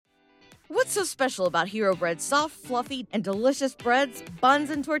What's so special about Hero Bread's soft, fluffy, and delicious breads, buns,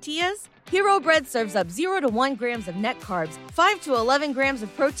 and tortillas? Hero Bread serves up 0 to 1 grams of net carbs, 5 to 11 grams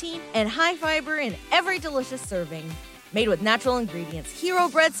of protein, and high fiber in every delicious serving. Made with natural ingredients, Hero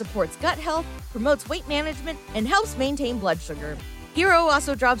Bread supports gut health, promotes weight management, and helps maintain blood sugar. Hero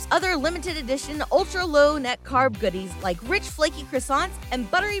also drops other limited edition ultra-low net carb goodies like rich flaky croissants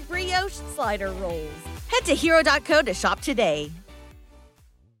and buttery brioche slider rolls. Head to hero.co to shop today.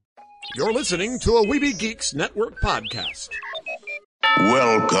 You're listening to a Weeby Geeks Network podcast.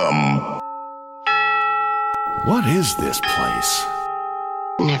 Welcome. What is this place?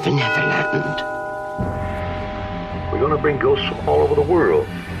 Neverland. We're going to bring ghosts from all over the world.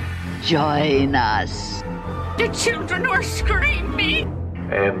 Join us. The children are screaming.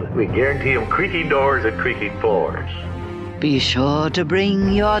 And we guarantee them creaky doors and creaky floors. Be sure to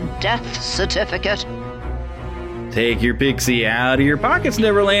bring your death certificate. Take your pixie out of your pockets,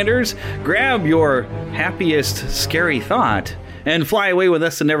 Neverlanders. Grab your happiest scary thought and fly away with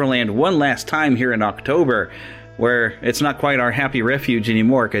us to Neverland one last time here in October, where it's not quite our happy refuge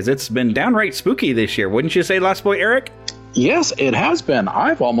anymore because it's been downright spooky this year. Wouldn't you say, Lost Boy Eric? Yes, it has been.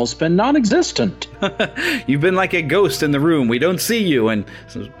 I've almost been non-existent. You've been like a ghost in the room. We don't see you, and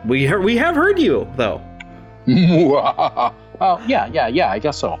we have heard you, though. Oh, yeah, I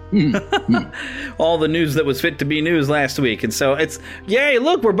guess so. All the news that was fit to be news last week, and so it's, yay,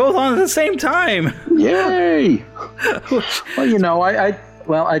 look, we're both on at the same time. Yay! Well, you know,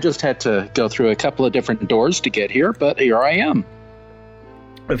 I just had to go through a couple of different doors to get here, but here I am.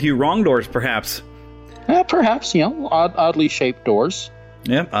 A few wrong doors, perhaps. Perhaps, you know, oddly shaped doors.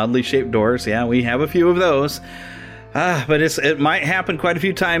 Yep, oddly shaped doors. Yeah, we have a few of those. But it might happen quite a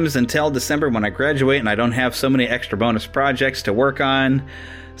few times until December when I graduate and I don't have so many extra bonus projects to work on.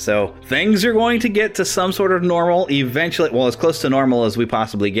 So things are going to get to some sort of normal eventually. Well, as close to normal as we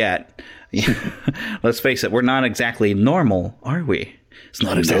possibly get. Let's face it, we're not exactly normal, are we? It's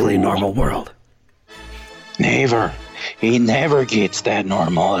not exactly a normal world. Never. He never gets that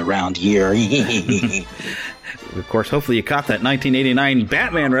normal around here. Of course, hopefully you caught that 1989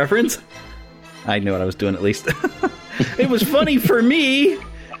 Batman reference. I knew what I was doing at least. It was funny for me.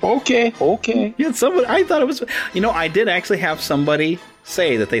 Okay. Yeah, I thought it was. You know, I did actually have somebody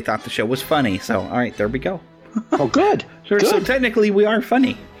say that they thought the show was funny. So, all right, there we go. Oh, good. Sure, good. So technically, we are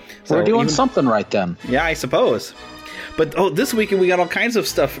funny. So we're doing something right then. Yeah, I suppose. But this weekend we got all kinds of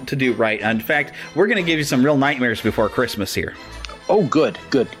stuff to do right. In fact, we're going to give you some real nightmares before Christmas here. Oh, good.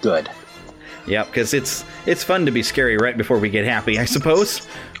 Yeah, because it's fun to be scary right before we get happy, I suppose.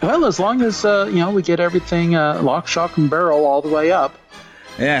 Well, as long as we get everything lock, shock, and barrel all the way up.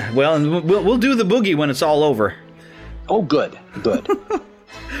 Yeah, well, and we'll do the boogie when it's all over. Oh, good.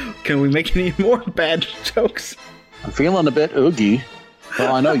 Can we make any more bad jokes? I'm feeling a bit oogie.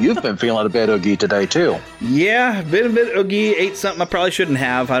 Well, I know you've been feeling a bit oogie today, too. Yeah, been a bit oogie. Ate something I probably shouldn't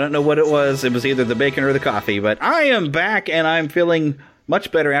have. I don't know what it was. It was either the bacon or the coffee. But I am back, and I'm feeling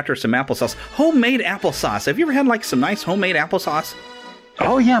much better after some applesauce. Homemade applesauce. Have you ever had, like, some nice homemade applesauce?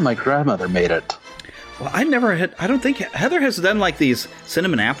 Oh, yeah, my grandmother made it. Well, I don't think Heather has done, like, these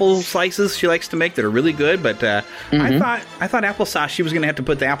cinnamon apple slices she likes to make that are really good, but I thought applesauce, she was going to have to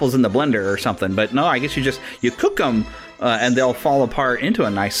put the apples in the blender or something, but no, I guess you cook them, and they'll fall apart into a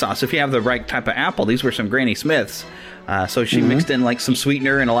nice sauce if you have the right type of apple. These were some Granny Smiths. So she mixed in like some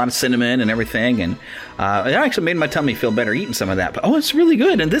sweetener and a lot of cinnamon and everything, and it actually made my tummy feel better eating some of that. But it's really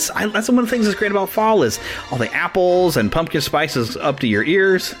good. And that's one of the things that's great about fall is all the apples and pumpkin spices up to your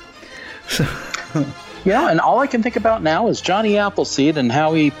ears. Yeah, and all I can think about now is Johnny Appleseed and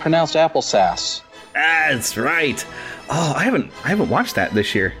how he pronounced applesauce. That's right. Oh, I haven't watched that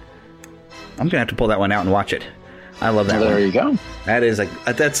this year. I'm gonna have to pull that one out and watch it. I love that. There you go. That is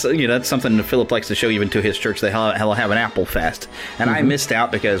that's something that Philip likes to show even to his church. They'll have an apple fest, and I missed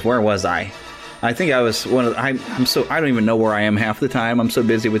out because where was I? I think I was I don't even know where I am half the time. I'm so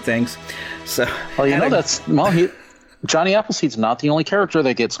busy with things. So Johnny Appleseed's not the only character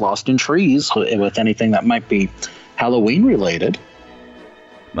that gets lost in trees with anything that might be Halloween related.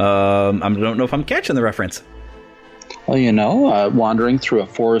 I don't know if I'm catching the reference. Well, wandering through a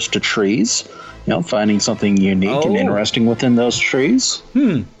forest of trees. Finding something unique and interesting within those trees.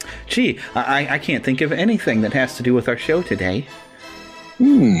 Gee, I can't think of anything that has to do with our show today.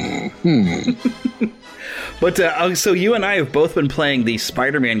 But so you and I have both been playing the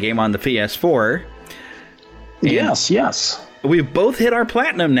Spider-Man game on the PS4. Yes. We've both hit our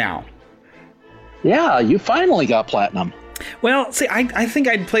platinum now. Yeah, you finally got platinum. Well, see, I think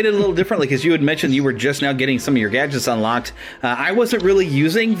I'd played it a little differently because you had mentioned you were just now getting some of your gadgets unlocked. I wasn't really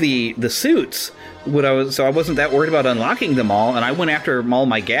using the suits, so I wasn't that worried about unlocking them all, and I went after all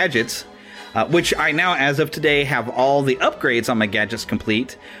my gadgets. which I now, as of today, have all the upgrades on my gadgets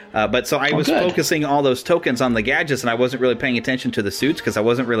complete. But so I was focusing all those tokens on the gadgets, and I wasn't really paying attention to the suits because I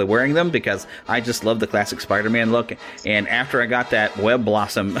wasn't really wearing them because I just love the classic Spider-Man look. And after I got that Web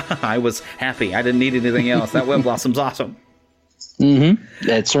Blossom, I was happy. I didn't need anything else. That Web Blossom's awesome. Mm-hmm.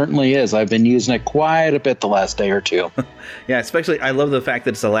 It certainly is. I've been using it quite a bit the last day or two. Yeah, especially I love the fact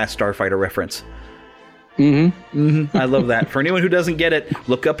that it's the Last Starfighter reference. I love that. For anyone who doesn't get it,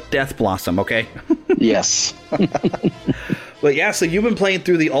 look up Death Blossom, okay? Yes. But yeah, so you've been playing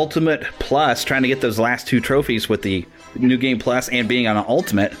through the Ultimate Plus, trying to get those last 2 trophies with the New Game Plus and being on an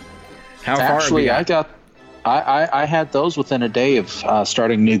Ultimate. How far? Actually, I had those within a day of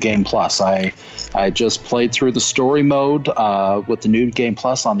starting New Game Plus. I just played through the story mode with the New Game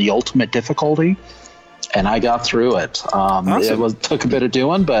Plus on the Ultimate difficulty, and I got through it. Awesome. It took a bit of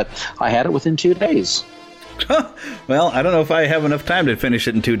doing, but I had it within 2 days. Well, I don't know if I have enough time to finish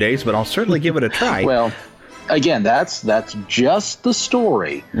it in 2 days, but I'll certainly give it a try. Well, again, that's just the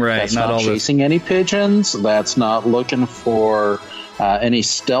story. Right. That's not chasing any pigeons. That's not looking for any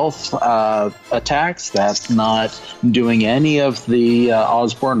stealth attacks. That's not doing any of the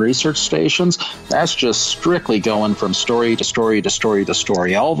Osborn research stations. That's just strictly going from story to story to story to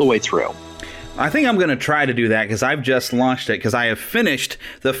story all the way through. I think I'm going to try to do that because I've just launched it because I have finished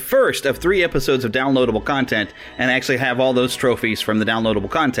the first of 3 episodes of downloadable content and actually have all those trophies from the downloadable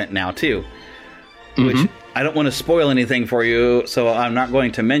content now, too. Which I don't want to spoil anything for you, so I'm not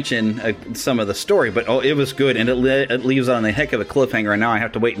going to mention some of the story, but it was good, and it leaves on a heck of a cliffhanger, and now I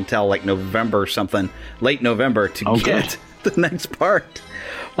have to wait until like November or something, late November, to get the next part.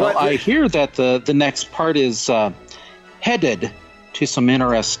 Well, I hear that the next part is headed to some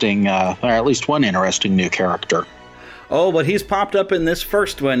interesting, or at least one interesting new character. Oh, but he's popped up in this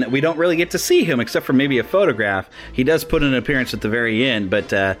first one. We don't really get to see him except for maybe a photograph. He does put an appearance at the very end, but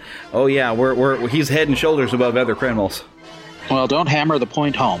he's head and shoulders above other criminals. Well, don't hammer the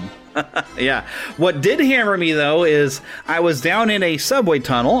point home. Yeah. What did hammer me, though, is I was down in a subway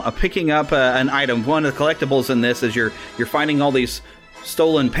tunnel picking up an item. One of the collectibles in this is you're finding all these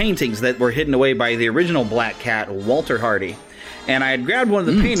stolen paintings that were hidden away by the original Black Cat, Walter Hardy. And I had grabbed one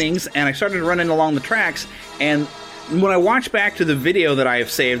of the paintings, and I started running along the tracks, and when I watch back to the video that I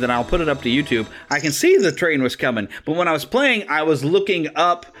have saved, and I'll put it up to YouTube, I can see the train was coming. But when I was playing, I was looking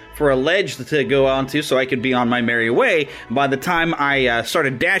up for a ledge to go onto so I could be on my merry way. By the time I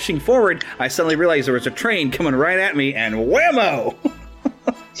started dashing forward, I suddenly realized there was a train coming right at me, and whammo!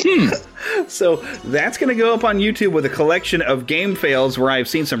 So that's going to go up on YouTube with a collection of game fails where I've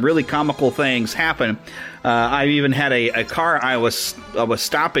seen some really comical things happen. I even had a car I was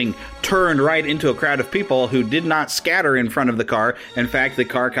stopping turned right into a crowd of people who did not scatter in front of the car. In fact, the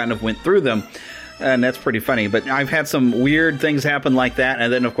car kind of went through them. And that's pretty funny. But I've had some weird things happen like that.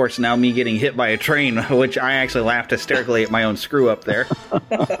 And then, of course, now me getting hit by a train, which I actually laughed hysterically at my own screw up there.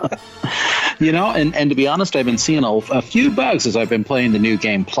 You know, and to be honest, I've been seeing a few bugs as I've been playing the New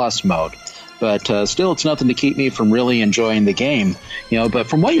Game Plus mode. But still, it's nothing to keep me from really enjoying the game. You know, but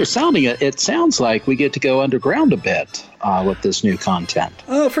from what you're sounding, it sounds like we get to go underground a bit with this new content.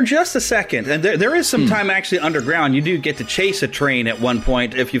 Oh, for just a second. And there is some time actually underground. You do get to chase a train at one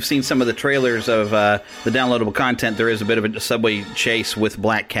point. If you've seen some of the trailers of the downloadable content, there is a bit of a subway chase with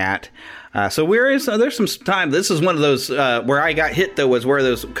Black Cat. So there's some time. This is one of those where I got hit, though, was where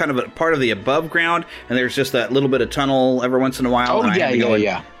there's kind of a part of the above ground, and there's just that little bit of tunnel every once in a while. Oh,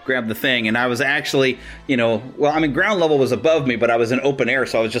 yeah. Grab the thing, and I was actually, ground level was above me, but I was in open air,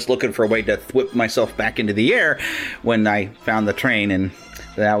 so I was just looking for a way to whip myself back into the air when I found the train, and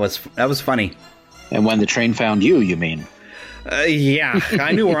that was funny. And when the train found you mean? Yeah,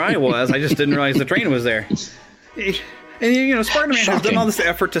 I knew where I was. I just didn't realize the train was there. And, Spider-Man has done all this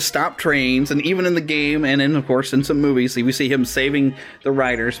effort to stop trains, and even in the game, and of course, in some movies, we see him saving the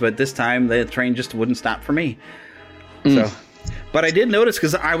riders, but this time the train just wouldn't stop for me. So, but I did notice,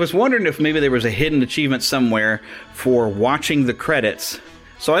 because I was wondering if maybe there was a hidden achievement somewhere for watching the credits.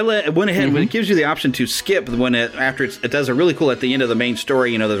 So I went ahead, when it gives you the option to skip after it does a really cool, at the end of the main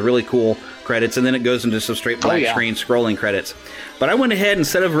story, there's really cool credits, and then it goes into some straight black screen scrolling credits. But I went ahead,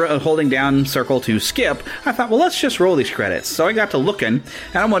 instead of holding down circle to skip, I thought, well, let's just roll these credits. So I got to looking,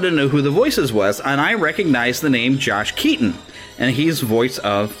 and I wanted to know who the voices was, and I recognized the name Josh Keaton, and he's voice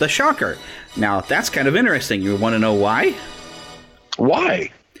of the Shocker. Now, that's kind of interesting. You want to know why? Why?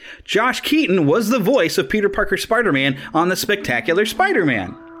 Josh Keaton was the voice of Peter Parker Spider-Man on The Spectacular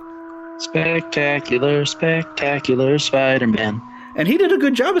Spider-Man. Spectacular Spider-Man. And he did a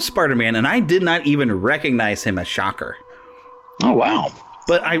good job as Spider-Man, and I did not even recognize him as Shocker. Oh, wow.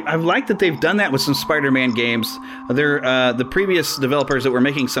 But I like that they've done that with some Spider-Man games. The previous developers that were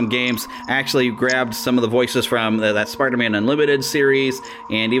making some games actually grabbed some of the voices from that Spider-Man Unlimited series,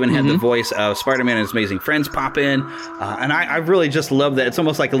 and even had the voice of Spider-Man and His Amazing Friends pop in. And I really just love that. It's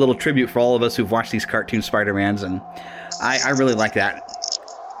almost like a little tribute for all of us who've watched these cartoon Spider-Mans, and I really like that.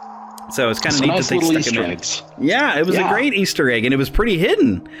 So it's kind of neat nice that they stuck Easter him eggs. in. Yeah, it was a great Easter egg, and it was pretty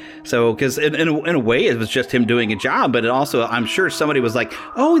hidden. So, because in a way, it was just him doing a job, but it also, I'm sure somebody was like,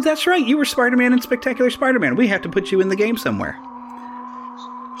 "Oh, that's right, you were Spider-Man in Spectacular Spider-Man. We have to put you in the game somewhere."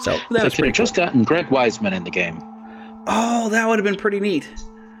 So that was pretty cool. Just gotten Greg Weisman in the game. Oh, that would have been pretty neat.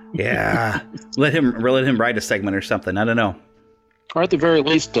 Yeah, let him write a segment or something. I don't know. Or at the very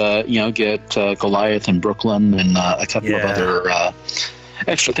least, get Goliath and Brooklyn and a couple of other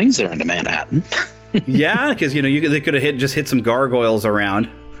extra things there into Manhattan. Yeah, because they could have just hit some gargoyles around.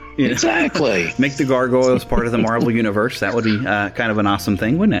 Exactly. Make the gargoyles part of the Marvel universe. That would be kind of an awesome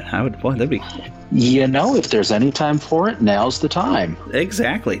thing, wouldn't it? That'd be. If there's any time for it, now's the time.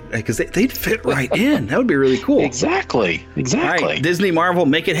 Exactly, because they'd fit right in. That would be really cool. Exactly. All right, Disney, Marvel,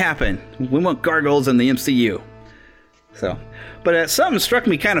 make it happen. We want gargoyles in the MCU. So, but something struck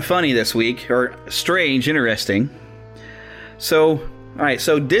me kind of funny this week, or strange, interesting. So, all right,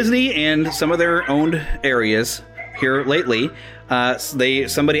 so Disney and some of their owned areas here lately,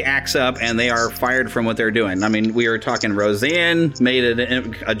 somebody acts up and they are fired from what they're doing. I mean, we were talking Roseanne made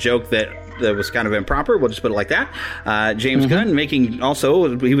a joke that was kind of improper. We'll just put it like that. James Gunn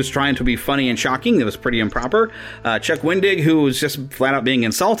he was trying to be funny and shocking. That was pretty improper. Chuck Wendig, who was just flat out being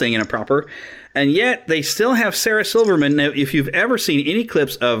insulting and improper. And yet, they still have Sarah Silverman. Now, if you've ever seen any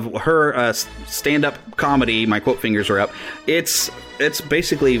clips of her stand-up comedy, my quote fingers are up, it's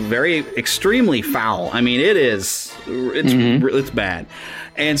basically extremely foul. I mean, it's bad.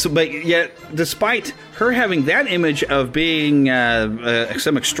 And so, but yet, despite her having that image of being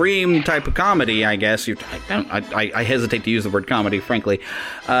some extreme type of comedy, I guess, I hesitate to use the word comedy, frankly,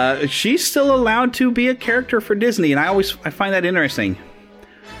 she's still allowed to be a character for Disney, and I find that interesting.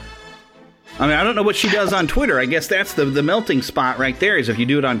 I mean, I don't know what she does on Twitter. I guess that's the melting spot right there, is if you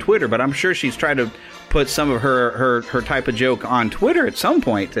do it on Twitter. But I'm sure she's tried to put some of her type of joke on Twitter at some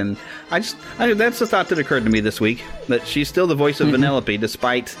point. And that's the thought that occurred to me this week, that she's still the voice of Vanellope,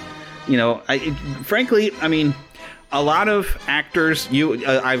 despite, frankly, I mean, a lot of actors,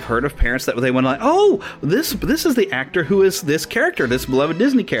 I've heard of parents that they went like, "Oh, this is the actor who is this character, this beloved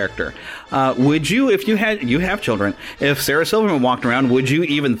Disney character." Would you, if you have children, if Sarah Silverman walked around, would you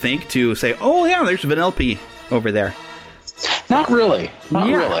even think to say, "Oh yeah, there's Vanellope over there"? Not really. Not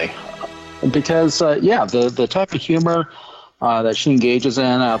really. Because the type of humor that she engages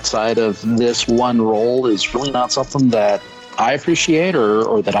in outside of this one role is really not something that I appreciate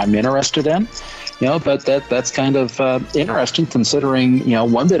or that I'm interested in. But that's kind of interesting, considering,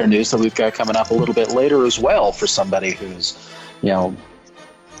 one bit of news that we've got coming up a little bit later as well for somebody who's,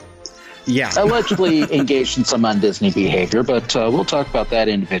 allegedly engaged in some un-Disney behavior. But we'll talk about that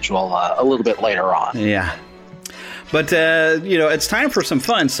individual a little bit later on. Yeah. But, it's time for some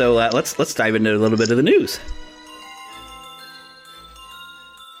fun. So let's dive into a little bit of the news.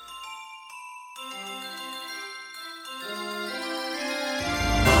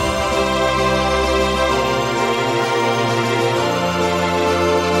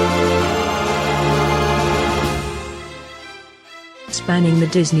 Spanning the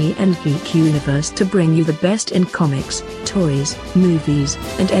Disney and geek universe to bring you the best in comics, toys, movies,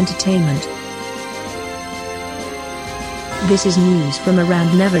 and entertainment. This is news from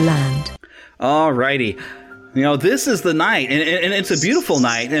around Neverland. Alrighty. This is the night, and it's a beautiful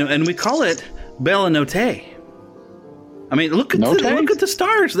night, and we call it Bella Notte. I mean, look at the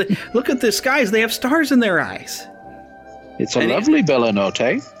stars. Look at the skies. They have stars in their eyes. It's a lovely Bella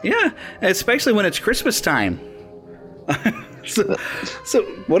Notte. Yeah, especially when it's Christmas time. So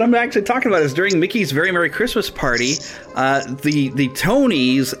what I'm actually talking about is during Mickey's Very Merry Christmas Party, the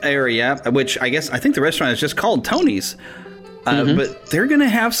Tony's area, which I think the restaurant is just called Tony's, but they're going to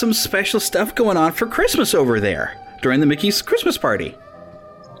have some special stuff going on for Christmas over there during the Mickey's Christmas Party.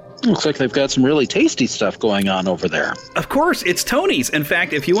 Looks like they've got some really tasty stuff going on over there. Of course, it's Tony's. In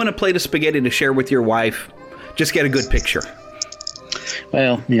fact, if you want a plate of spaghetti to share with your wife, just get a good picture.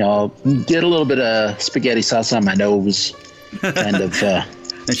 Well, I'll get a little bit of spaghetti sauce on my nose. Kind of,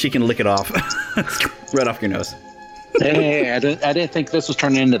 and she can lick it off, right off your nose. Hey, I didn't think this was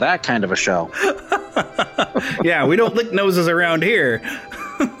turning into that kind of a show. Yeah, we don't lick noses around here.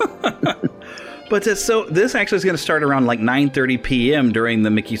 But this actually is going to start around like 9:30 p.m. during the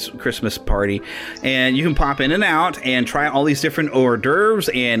Mickey's Christmas party, and you can pop in and out and try all these different hors d'oeuvres.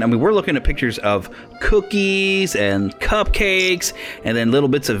 And I mean, we're looking at pictures of cookies and cupcakes, and then little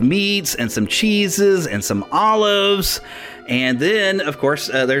bits of meats and some cheeses and some olives. And then, of course,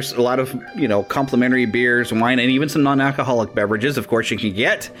 there's a lot of, complimentary beers, wine, and even some non-alcoholic beverages, of course, you can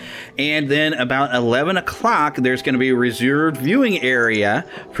get. And then about 11 o'clock, there's going to be a reserved viewing area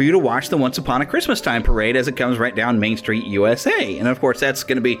for you to watch the Once Upon a Christmas Time parade as it comes right down Main Street, USA. And, of course, that's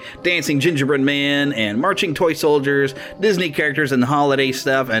going to be dancing gingerbread men and marching toy soldiers, Disney characters, and the holiday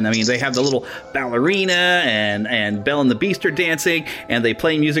stuff. And, I mean, they have the little ballerina and Belle and the Beast are dancing, and they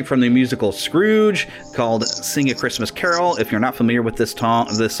play music from the musical Scrooge called Sing a Christmas Carol. If you're not familiar with this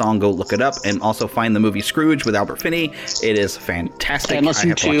song, go look it up, and also find the movie Scrooge with Albert Finney. It is fantastic. And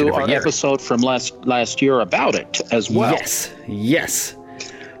listen to our episode from last year about it as well. Yes.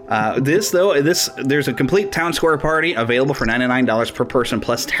 There's a complete town square party available for $99 per person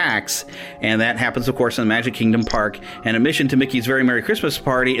plus tax, and that happens, of course, in the Magic Kingdom Park. And admission to Mickey's Very Merry Christmas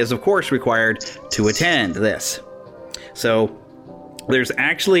Party is, of course, required to attend this. So there's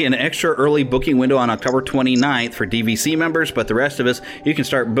actually an extra early booking window on October 29th for DVC members, but the rest of us, you can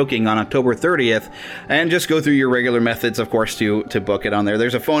start booking on October 30th and just go through your regular methods, of course, to book it on there.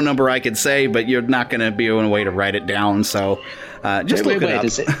 There's a phone number I could say, but you're not going to be able to way to write it down, so just look it up.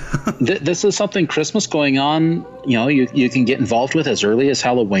 This is something Christmas going on, you can get involved with as early as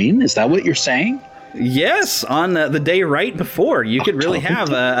Halloween? Is that what you're saying? Yes, on the day right before. You could really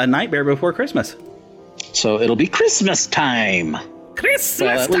have a nightmare before Christmas. So it'll be Christmas time. Christmas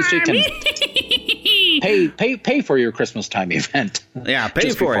at least time. You can pay for your Christmas time event. Yeah, pay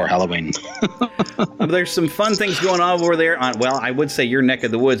just for before it. Halloween. There's some fun things going on over there. I would say your neck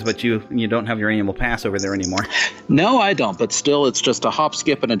of the woods, but you don't have your annual pass over there anymore. No, I don't. But still, it's just a hop,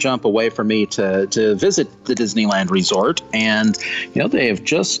 skip, and a jump away for me to visit the Disneyland Resort. And they have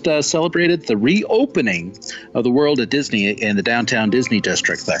just celebrated the reopening of the World of Disney in the downtown Disney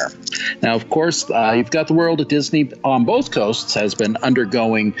district there. Now, of course, you've got the World of Disney on both coasts has been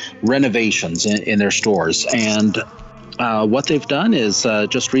undergoing renovations in their stores. And what they've done is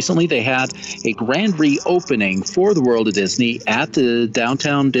just recently they had a grand reopening for the World of Disney at the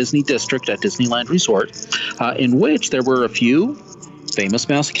downtown Disney district at Disneyland Resort, in which there were a few famous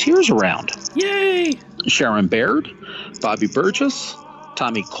Mouseketeers around. Yay! Sharon Baird, Bobby Burgess,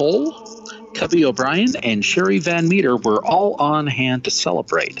 Tommy Cole, Cubby O'Brien, and Sherry Van Meter were all on hand to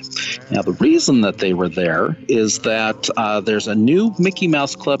celebrate. Now, the reason that they were there is that there's a new Mickey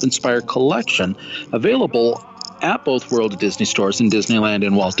Mouse Club-inspired collection available at both World of Disney stores in Disneyland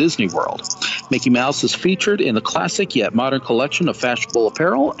and Walt Disney World. Mickey Mouse is featured in the classic yet modern collection of fashionable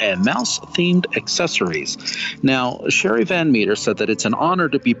apparel and mouse-themed accessories. Now, Sherry Van Meter said that it's an honor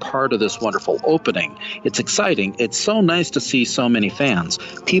to be part of this wonderful opening. It's exciting. It's so nice to see so many fans,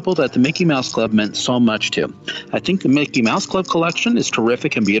 people that the Mickey Mouse Club meant so much to. I think the Mickey Mouse Club collection is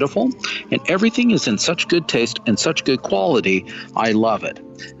terrific and beautiful, and everything is in such good taste and such good quality. I love it.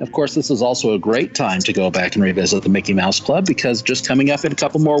 Of course, this is also a great time to go back and revisit the Mickey Mouse Club, because just coming up in a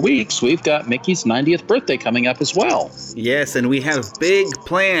couple more weeks, we've got Mickey's 90th birthday coming up as well. Yes, and we have big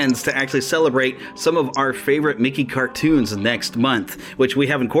plans to actually celebrate some of our favorite Mickey cartoons next month, which we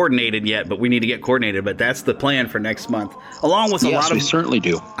haven't coordinated yet, but we need to get coordinated. But that's the plan for next month, along with a lot of. Yes, we certainly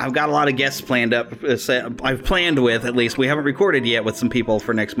do. I've got a lot of guests planned up. I've planned with, at least. We haven't recorded yet with some people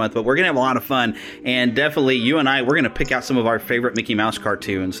for next month, but we're going to have a lot of fun. And definitely, you and I, we're going to pick out some of our favorite Mickey Mouse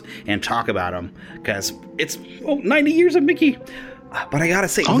cartoons and talk about them, because it's 90 years of Mickey. But I gotta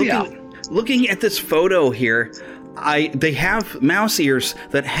say, looking at this photo here, they have mouse ears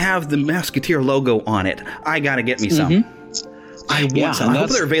that have the Mouseketeer logo on it. I gotta get me some. I want some. I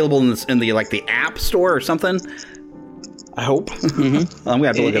hope they're available in the app store or something. I hope. I'm gonna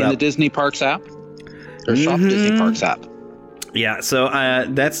have to look it up. In the Disney Parks app, or Shop Disney Parks app. Yeah, so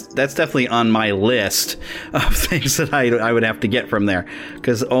that's definitely on my list of things that I would have to get from there,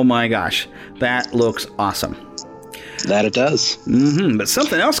 because oh my gosh, that looks awesome. That it does. But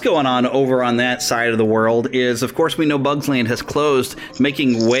something else going on over on that side of the world is, of course, we know Bugs Land has closed,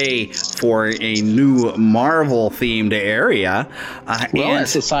 making way for a new Marvel-themed area.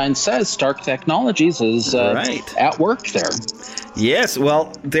 As the sign says, Stark Technologies is at work there. Yes,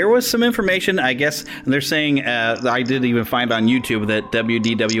 well, there was some information, I guess, they're saying, I did even find on YouTube that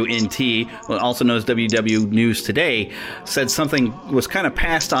WDWNT, also known as WW News Today, said something was kind of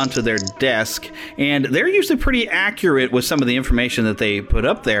passed onto their desk, and they're usually pretty accurate accurate with some of the information that they put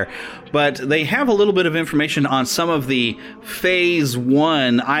up there, but they have a little bit of information on some of the Phase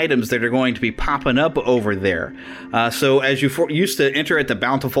 1 items that are going to be popping up over there. So as you used to enter at the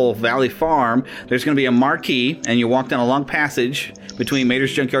Bountiful Valley Farm, there's going to be a marquee, and you walk down a long passage between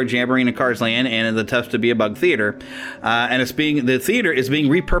Mater's Junkyard Jamboree and Cars Land and the Tough to Be a Bug Theater. And the theater is being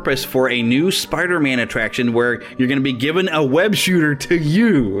repurposed for a new Spider-Man attraction where you're going to be given a web shooter to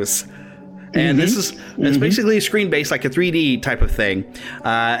use. And it's basically a screen-based, like a 3D type of thing.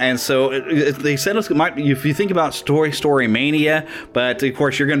 And so they said if you think about Story Mania, but of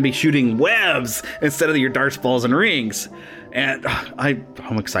course you're going to be shooting webs instead of your darts, balls, and rings. And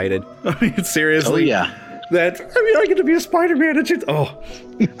I'm excited. I mean, seriously. Oh, yeah. I get to be a Spider-Man.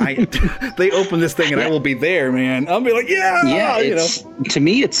 They open this thing and I will be there, man. I'll be like, to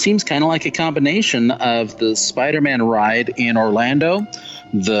me, it seems kind of like a combination of the Spider-Man ride in Orlando,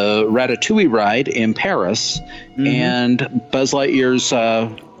 the Ratatouille ride in Paris, and Buzz Lightyear's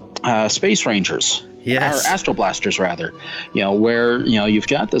Space Rangers. Yes. Or Astro Blasters, rather. Where, you've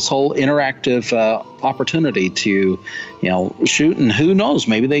got this whole interactive opportunity to, shoot, and who knows,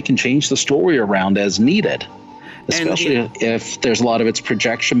 maybe they can change the story around as needed. Especially if there's a lot of it's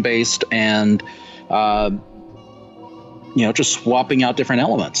projection-based and, just swapping out different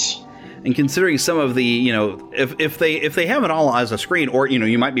elements. And considering some of the, if they have it all as a screen, or,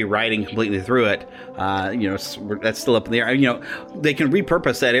 you might be riding completely through it, that's still up in the air. They can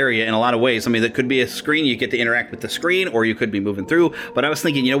repurpose that area in a lot of ways. I mean, that could be a screen. You get to interact with the screen, or you could be moving through. But I was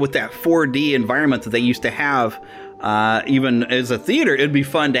thinking, with that 4D environment that they used to have, even as a theater, it'd be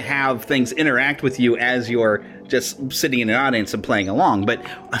fun to have things interact with you as you're just sitting in an audience and playing along. But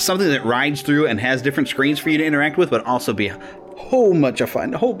something that rides through and has different screens for you to interact with would also be a whole bunch of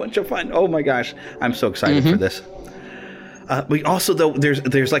fun. Oh my gosh, I'm so excited for this. We also, though,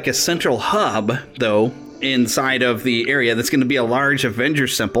 there's like a central hub, though, inside of the area that's going to be a large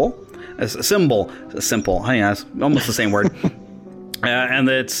Avengers symbol. Hey, yeah, it's almost the same word. And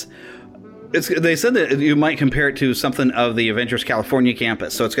they said that you might compare it to something of the Avengers California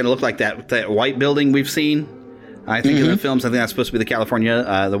campus. So it's going to look like that white building we've seen. I think in the films, I think that's supposed to be the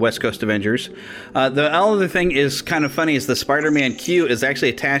California, the West Coast Avengers. The other thing is kind of funny is the Spider-Man queue is actually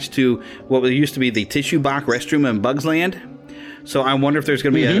attached to what used to be the Tissue Box restroom in Bugs Land. So I wonder if there's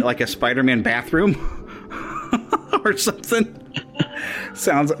going to be a Spider-Man bathroom or something.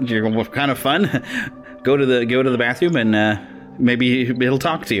 Sounds kind of fun. Go to the bathroom and maybe it'll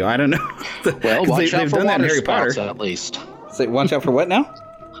talk to you. I don't know. Well, watch out for water spouts at least. Say, watch out for what now?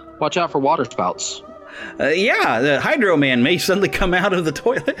 Watch out for water spouts. The Hydro Man may suddenly come out of the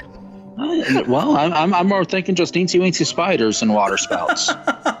toilet. Well, I'm more thinking just teensy weensy spiders and water spouts.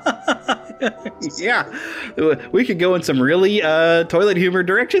 Yeah, we could go in some really toilet humor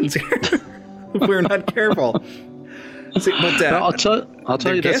directions here if we're not careful. See, but, I'll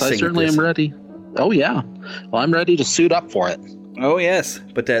tell you this. I certainly am ready. Oh yeah, well I'm ready to suit up for it. Oh yes,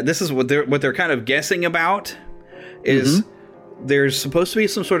 but this is what they're kind of guessing about is. There's supposed to be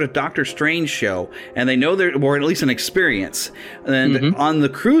some sort of Doctor Strange show, and they know there, or at least an experience. And on the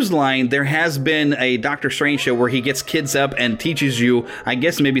cruise line, there has been a Doctor Strange show where he gets kids up and teaches you, I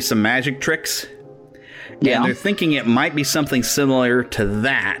guess, maybe some magic tricks. Yeah. And they're thinking it might be something similar to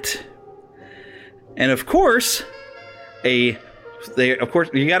that. And of course, you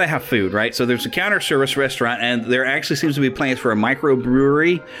got to have food, right? So there's a counter service restaurant, and there actually seems to be plans for a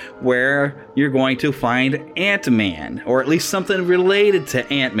microbrewery where you're going to find Ant-Man, or at least something related to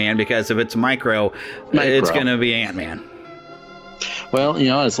Ant-Man, because if it's micro. It's going to be Ant-Man. Well,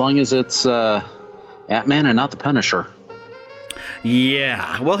 as long as it's Ant-Man and not the Punisher.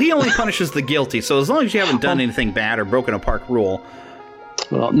 Yeah. Well, he only punishes the guilty, so as long as you haven't done anything bad or broken a park rule.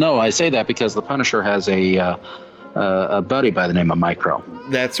 Well, no, I say that because the Punisher has a buddy by the name of Micro.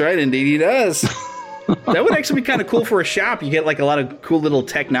 That's right, indeed he does. That would actually be kind of cool for a shop. You get like a lot of cool little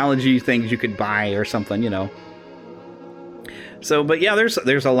technology things you could buy or something, So, but yeah,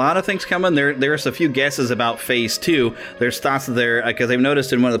 there's a lot of things coming. There's a few guesses about Phase 2. There's thoughts that because they've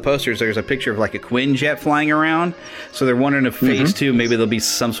noticed in one of the posters there's a picture of like a Quinjet flying around. So they're wondering if Phase 2 maybe there'll be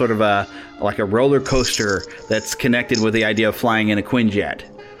some sort of a roller coaster that's connected with the idea of flying in a Quinjet.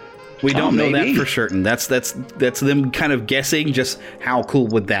 We don't know that for certain. That's them kind of guessing just how cool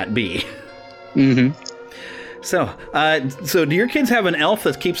would that be. So do your kids have an elf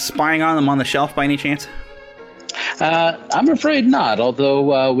that keeps spying on them on the shelf by any chance? I'm afraid not,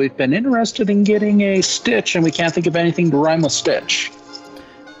 although we've been interested in getting a Stitch, and we can't think of anything to rhyme with Stitch.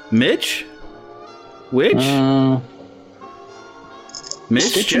 Mitch? Which? Mitch?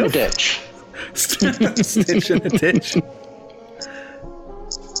 Stitch in a ditch. Stitch in a ditch.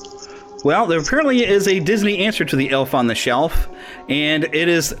 Well, there apparently is a Disney answer to the Elf on the Shelf, and it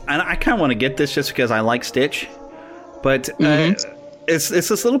is. And I kind of want to get this just because I like Stitch, but it's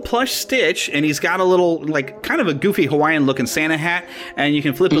this little plush Stitch, and he's got a little like kind of a goofy Hawaiian looking Santa hat, and you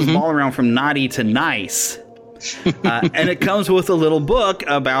can flip his ball around from naughty to nice. And it comes with a little book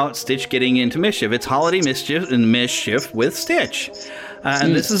about Stitch getting into mischief. It's Holiday Mischief with Stitch.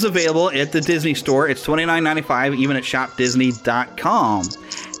 And this is available at the Disney Store. It's $29.95, even at shopdisney.com.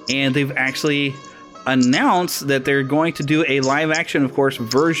 And they've actually announced that they're going to do a live action, of course,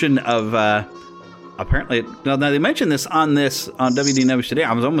 version of apparently. Now they mentioned this on WD News today.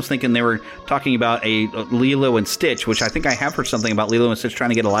 I was almost thinking they were talking about a Lilo and Stitch, which I think I have heard something about Lilo and Stitch trying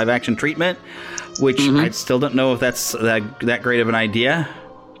to get a live action treatment, which I still don't know if that's that great of an idea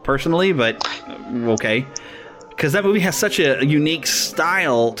personally, but okay. Because that movie has such a unique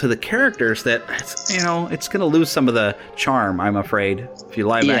style to the characters that it's going to lose some of the charm, I'm afraid, if you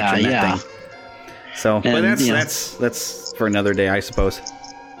live action that thing. So, but that's for another day, I suppose.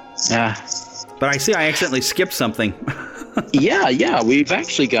 Yeah. But I see I accidentally skipped something. Yeah. We've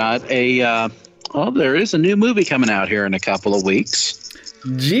actually got there is a new movie coming out here in a couple of weeks.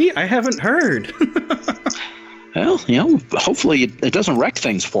 Gee, I haven't heard. Well, hopefully it doesn't wreck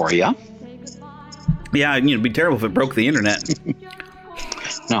things for you. Yeah, it'd be terrible if it broke the internet.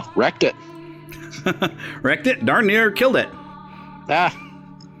 No, wrecked it. Wrecked it? Darn near killed it.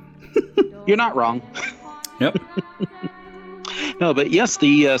 You're not wrong. Yep. No, but yes,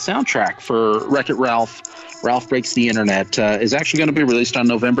 the soundtrack for Wreck-It Ralph, Ralph Breaks the Internet, is actually going to be released on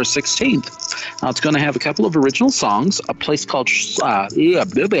November 16th. It's going to have a couple of original songs, a place called...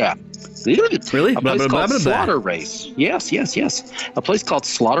 Really? A place called Slaughter Race. Yes. A place called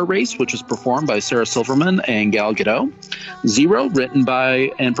Slaughter Race, which is performed by Sarah Silverman and Gal Gadot. Zero, written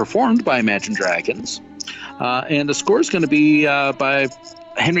by and performed by Imagine Dragons. And the score is going to be by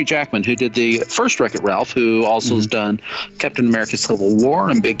Henry Jackman, who did the first Wreck-It Ralph, who also has done Captain America Civil War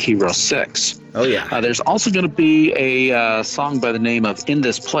and Big Hero 6. Oh, yeah. There's also going to be a song by the name of In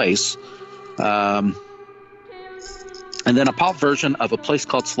This Place. And then a pop version of A Place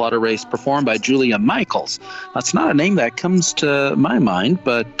Called Slaughter Race performed by Julia Michaels. That's not a name that comes to my mind,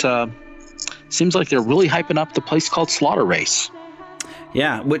 but seems like they're really hyping up The Place Called Slaughter Race.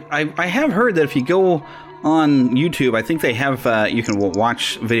 Yeah, but I have heard that if you go on YouTube, I think they have, you can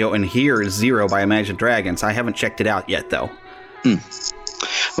watch video and hear Zero by Imagine Dragons. I haven't checked it out yet, though.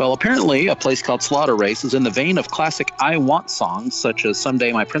 Well, apparently, A Place Called Slaughter Race is in the vein of classic I Want songs, such as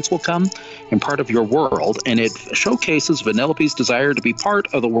Someday My Prince Will Come and Part of Your World, and it showcases Vanellope's desire to be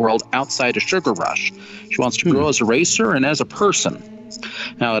part of the world outside of Sugar Rush. She wants to grow as a racer and as a person.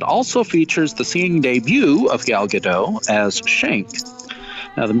 Now, it also features the singing debut of Gal Gadot as Shank.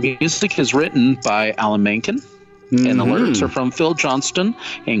 Now, the music is written by Alan Menken, and the lyrics are from Phil Johnston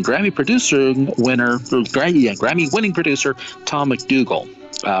and Grammy winning producer Tom McDougall,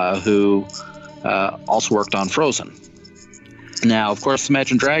 who also worked on Frozen. Now, of course,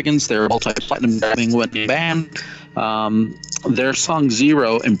 Imagine Dragons, they're a multi-platinum Grammy-winning band. Their song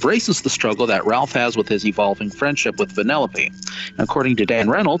Zero embraces the struggle that Ralph has with his evolving friendship with Vanellope. According to Dan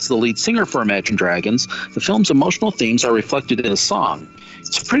Reynolds, the lead singer for Imagine Dragons, the film's emotional themes are reflected in the song.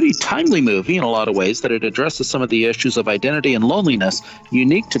 It's a pretty timely movie in a lot of ways that it addresses some of the issues of identity and loneliness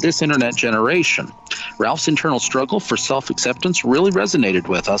unique to this internet generation. Ralph's internal struggle for self-acceptance really resonated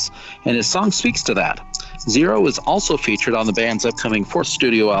with us, and his song speaks to that. Zero is also featured on the band's upcoming fourth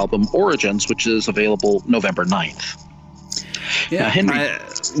studio album, Origins, which is available November 9th. Yeah, Henry,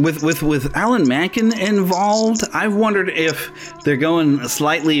 with Alan Menken involved, I've wondered if they're going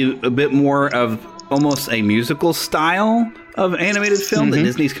slightly a bit more of almost a musical style of animated film that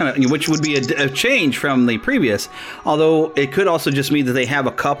Disney's kind of, which would be a change from the previous. Although it could also just mean that they have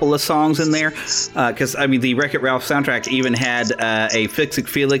a couple of songs in there, because the Wreck-It Ralph soundtrack even had a Fix-It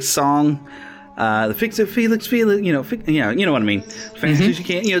Felix song. The Fix-It Felix, you know what I mean. Fast as you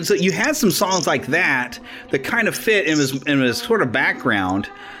can, so you had some songs like that kind of fit in his sort of background.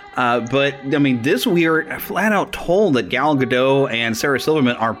 But this we are flat out told that Gal Gadot and Sarah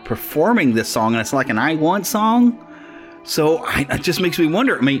Silverman are performing this song, and it's like an I Want song. So it just makes me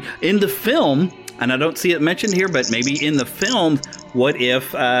wonder. In the film, and I don't see it mentioned here, but maybe in the film, what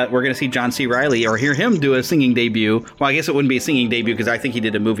if we're going to see John C. Reilly or hear him do a singing debut? Well, I guess it wouldn't be a singing debut because I think he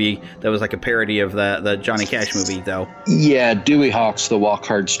did a movie that was like a parody of the Johnny Cash movie, though. Yeah, Dewey Hawk's The Walk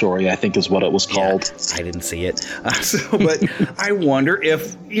Hard Story, I think is what it was called. Yeah, I didn't see it. But I wonder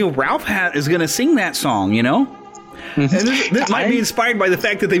if Ralph is going to sing that song, And this might be inspired by the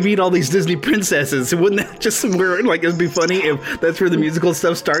fact that they meet all these Disney princesses. Wouldn't that just somewhere it would be funny if that's where the musical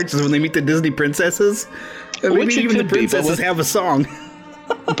stuff starts, is when they meet the Disney princesses? And maybe even the princesses have a song.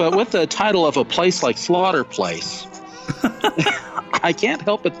 but with the title of a place like Slaughter Place, I can't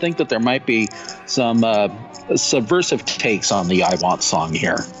help but think that there might be some subversive takes on the I Want song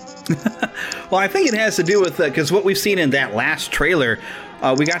here. Well, I think it has to do with, because what we've seen in that last trailer,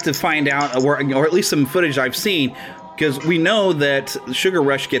 we got to find out, or at least some footage I've seen, because we know that Sugar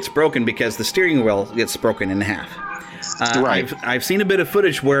Rush gets broken because the steering wheel gets broken in half. Right. I've seen a bit of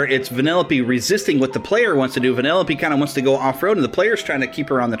footage where it's Vanellope resisting what the player wants to do. Vanellope kind of wants to go off-road, and the player's trying to keep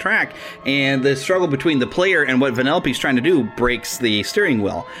her on the track. And the struggle between the player and what Vanellope's trying to do breaks the steering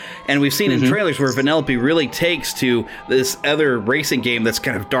wheel. And we've seen in trailers where Vanellope really takes to this other racing game that's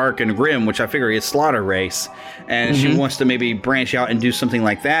kind of dark and grim, which I figure is Slaughter Race. And she wants to maybe branch out and do something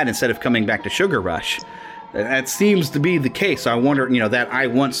like that instead of coming back to Sugar Rush. That seems to be the case. I wonder, that I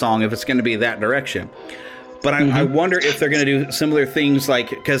Want song, if it's going to be that direction. But I wonder if they're going to do similar things, like,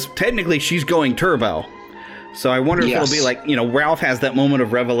 because technically she's going turbo. So I wonder if it'll be like, Ralph has that moment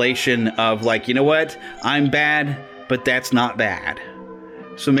of revelation of like, you know what? I'm bad, but that's not bad.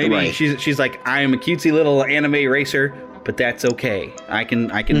 So maybe she's like, I am a cutesy little anime racer, but that's okay. I can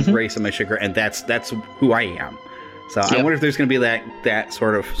race in my Sugar, and that's who I am. So I wonder if there's going to be that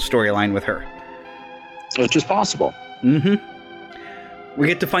sort of storyline with her. Which is possible. We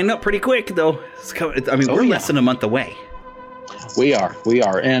get to find out pretty quick, though. We're less than a month away. We are,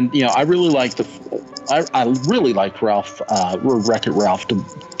 and I really like I really like Ralph, Wreck-It Ralph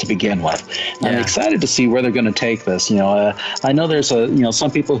to begin with. I'm excited to see where they're going to take this. I know there's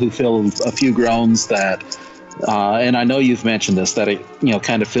some people who feel a few groans that, and I know you've mentioned this, that it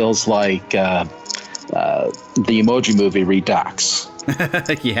kind of feels like the Emoji Movie Redux.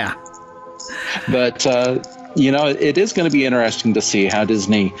 Yeah. But, it is going to be interesting to see how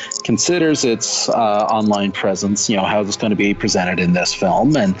Disney considers its online presence, how it's going to be presented in this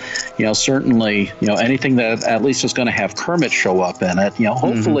film. And, certainly, anything that at least is going to have Kermit show up in it,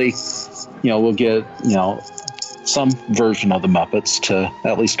 hopefully, we'll get, some version of the Muppets to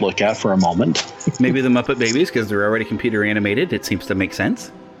at least look at for a moment. Maybe the Muppet Babies, because they're already computer animated. It seems to make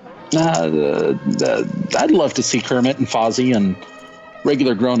sense. I'd love to see Kermit and Fozzie and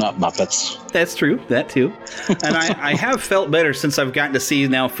regular grown-up Muppets. That's true. That too. And I have felt better since I've gotten to see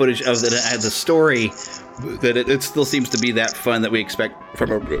now footage of the story, that it still seems to be that fun that we expect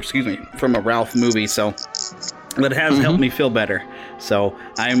from a Ralph movie. So that has helped me feel better. So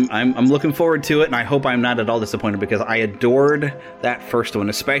I'm looking forward to it, and I hope I'm not at all disappointed, because I adored that first one,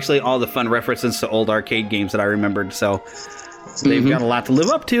 especially all the fun references to old arcade games that I remembered. So they've got a lot to live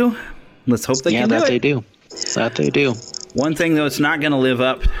up to. Let's hope they can do it. That they do. One thing, though, it's not going to live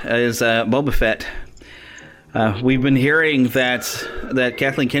up is Boba Fett. We've been hearing that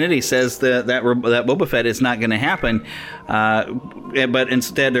Kathleen Kennedy says that Boba Fett is not going to happen, but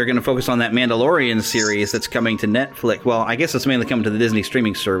instead they're going to focus on that Mandalorian series that's coming to Netflix. Well, I guess it's mainly coming to the Disney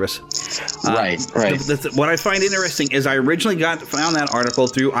streaming service. Right. What I find interesting is I originally found that article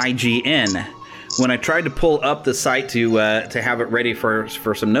through IGN. When I tried to pull up the site to have it ready for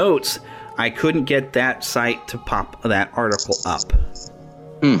some notes, I couldn't get that site to pop that article up.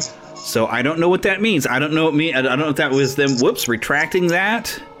 So I don't know what that means. I don't know if that was them, retracting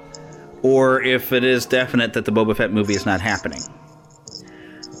that, or if it is definite that the Boba Fett movie is not happening.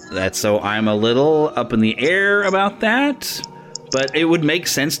 So I'm a little up in the air about that. But it would make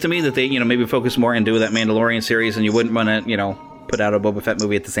sense to me that they, maybe focus more and do that Mandalorian series, and you wouldn't want to, put out a Boba Fett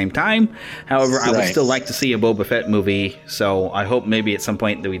movie at the same time. However, I would still like to see a Boba Fett movie, so I hope maybe at some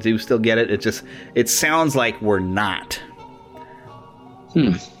point that we do still get it. It sounds like we're not.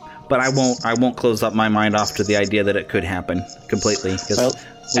 But I won't close up my mind off to the idea that it could happen completely, because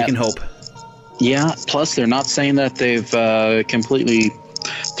we can hope. Yeah, plus they're not saying that they've completely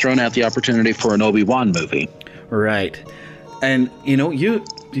thrown out the opportunity for an Obi-Wan movie. Right. And,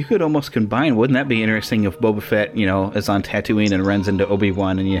 you could almost combine. Wouldn't that be interesting if Boba Fett, is on Tatooine and runs into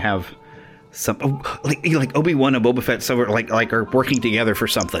Obi-Wan, and you have some like Obi-Wan and Boba Fett somewhere like are working together for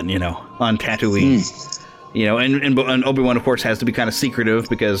something, on Tatooine. And Obi-Wan, of course, has to be kind of secretive,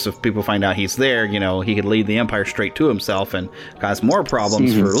 because if people find out he's there, he could lead the Empire straight to himself and cause more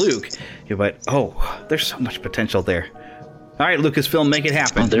problems for Luke. But there's so much potential there. All right, Lucasfilm, make it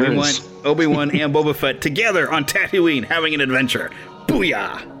happen. We want Obi-Wan and Boba Fett together on Tatooine having an adventure.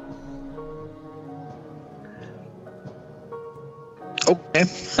 Booyah! Okay.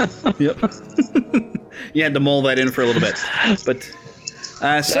 Yep. You had to mull that in for a little bit. But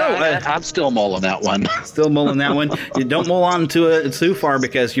I'm still mulling that one. Still mulling that one. You don't mull on to it too far,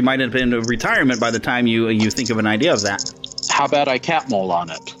 because you might end up in retirement by the time you think of an idea of that. How about I cat mull on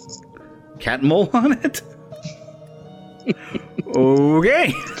it? Cat mull on it?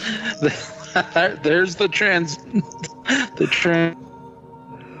 Okay. There's the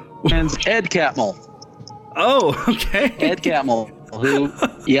And Ed Catmull. Oh, okay. Ed Catmull, who,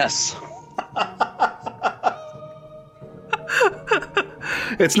 yes.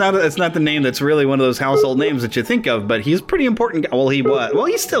 It's not the name that's really one of those household names that you think of, but he's a pretty important guy. Well, he was. Well,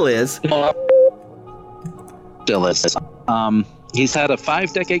 he still is. Still is. He's had a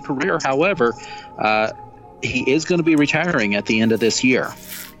 5-decade career. However, he is going to be retiring at the end of this year.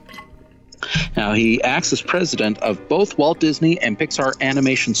 Now, he acts as president of both Walt Disney and Pixar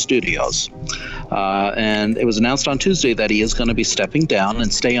Animation Studios. And it was announced on Tuesday that he is going to be stepping down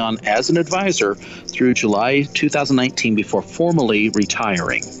and stay on as an advisor through July 2019 before formally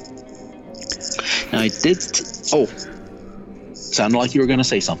retiring. Now, sounded like you were going to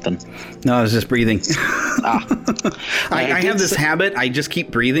say something. No, I was just breathing. I have this habit. I just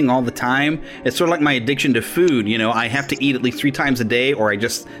keep breathing all the time. It's sort of like my addiction to food. You know, I have to eat at least 3 times a day or I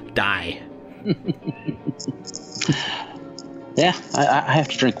just die. Yeah, I have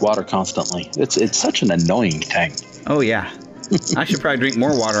to drink water constantly. It's such an annoying thing. Oh, yeah. I should probably drink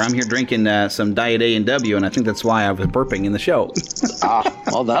more water. I'm here drinking some Diet A&W, and I think that's why I was burping in the show.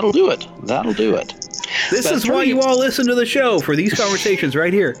 Well, that'll do it. That'll do it. This is why you all listen to the show, for these conversations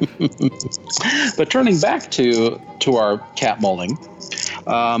right here. But turning back to our catmulling,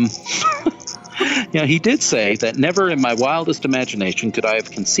 he did say that never in my wildest imagination could I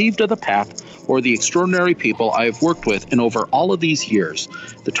have conceived of the path or the extraordinary people I have worked with in over all of these years.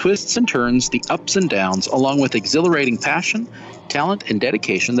 The twists and turns, the ups and downs, along with exhilarating passion, talent, and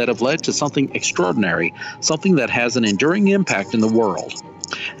dedication that have led to something extraordinary, something that has an enduring impact in the world.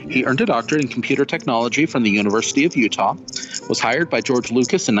 He earned a doctorate in computer technology from the University of Utah, was hired by George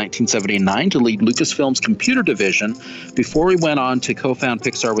Lucas in 1979 to lead Lucasfilm's computer division before he went on to co-found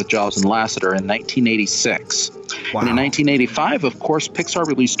Pixar with Jobs and Lasseter in 1986. Wow. And in 1985, of course, Pixar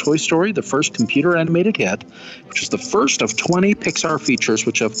released Toy Story, the first computer animated hit, which is the first of 20 Pixar features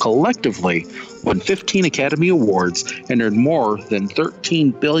which have collectively won 15 Academy Awards and earned more than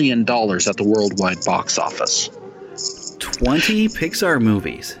 $13 billion at the worldwide box office. 20 Pixar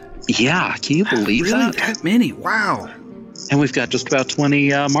movies. Yeah, can you believe that? That many? Wow. And we've got just about 20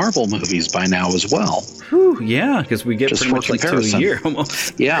 Marvel movies by now as well. Whew, yeah, because we get just pretty much like 2 a year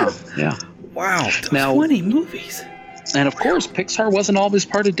almost. Yeah. Wow, 20 movies. And of course, Pixar wasn't always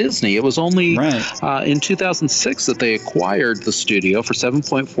part of Disney. It was only in 2006 that they acquired the studio for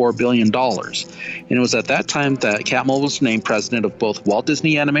 $7.4 billion. And it was at that time that Catmull was named president of both Walt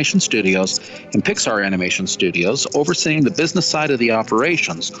Disney Animation Studios and Pixar Animation Studios, overseeing the business side of the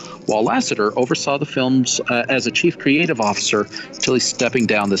operations, while Lasseter oversaw the films as a chief creative officer until he's stepping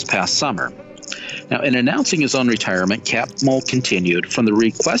down this past summer. Now, in announcing his own retirement, Catmull continued, from the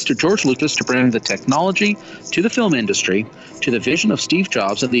request of George Lucas to bring the technology to the film industry, to the vision of Steve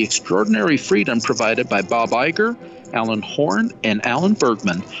Jobs and the extraordinary freedom provided by Bob Iger, Alan Horn, and Alan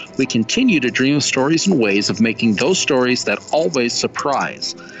Bergman, we continue to dream of stories and ways of making those stories that always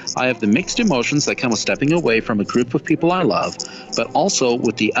surprise. I have the mixed emotions that come with stepping away from a group of people I love, but also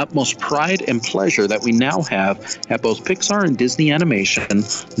with the utmost pride and pleasure that we now have at both Pixar and Disney Animation,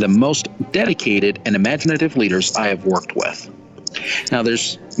 the most dedicated and imaginative leaders I have worked with. Now,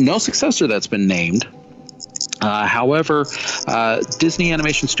 there's no successor that's been named. However, Disney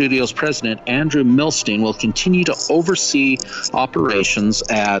Animation Studios president Andrew Milstein will continue to oversee operations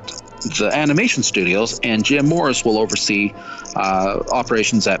at the animation studios, and Jim Morris will oversee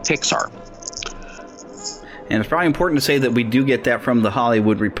operations at Pixar. And it's probably important to say that we do get that from the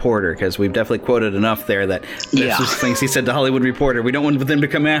Hollywood Reporter, because we've definitely quoted enough there that that's just things he said to Hollywood Reporter. We don't want them to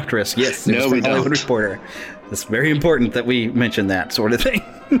come after us. Yes, no, we don't. Hollywood Reporter. It's very important that we mention that sort of thing.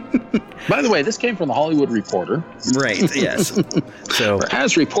 By the way, this came from the Hollywood Reporter. Right, yes. Or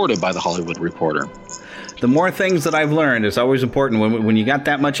as reported by the Hollywood Reporter. The more things that I've learned, it's always important. When you got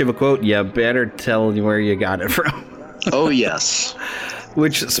that much of a quote, you better tell where you got it from. Oh, yes.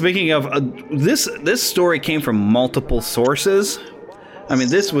 Which, speaking of, this story came from multiple sources. I mean,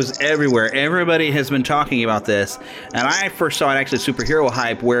 this was everywhere. Everybody has been talking about this. And I first saw it actually Superhero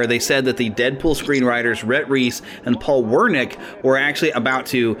Hype, where they said that the Deadpool screenwriters, Rhett Reese and Paul Wernick, were actually about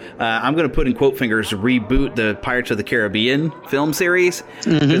to, I'm going to put in quote fingers, reboot the Pirates of the Caribbean film series.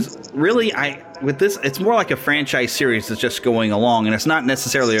 Because really, with this, it's more like a franchise series that's just going along, and it's not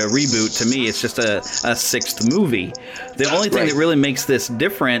necessarily a reboot to me. It's just a sixth movie. The only thing that really makes this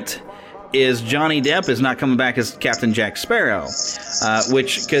different is Johnny Depp is not coming back as Captain Jack Sparrow,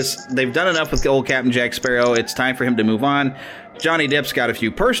 because they've done enough with the old Captain Jack Sparrow. It's time for him to move on. Johnny Depp's got a few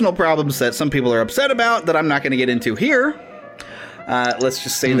personal problems that some people are upset about that I'm not going to get into here. Let's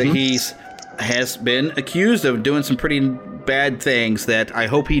just say that has been accused of doing some pretty bad things that I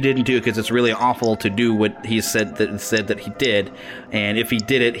hope he didn't do, because it's really awful to do what he said that he did. And if he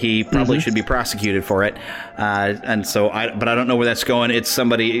did it, he probably should be prosecuted for it. But I don't know where that's going. It's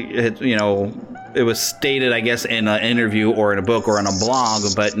somebody, it was stated, I guess, in an interview or in a book or on a blog,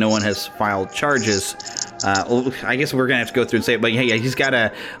 but no one has filed charges. I guess we're going to have to go through and say it, but hey, he's got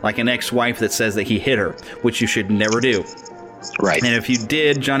an ex-wife that says that he hit her, which you should never do. Right. And if you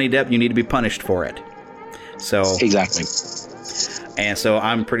did, Johnny Depp, you need to be punished for it. So exactly. And so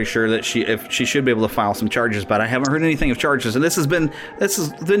I'm pretty sure that she should be able to file some charges, but I haven't heard anything of charges. And this has been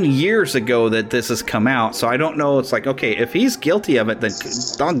years ago that this has come out. So I don't know. It's like, okay, if he's guilty of it, then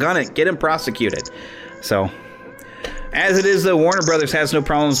doggone it, get him prosecuted. So as it is, though, Warner Brothers has no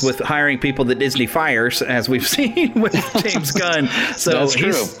problems with hiring people that Disney fires, as we've seen with James Gunn. So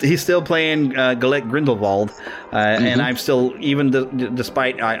he's still playing Galette Grindelwald, and I'm still,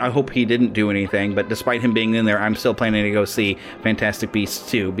 despite I hope he didn't do anything, but despite him being in there, I'm still planning to go see Fantastic Beasts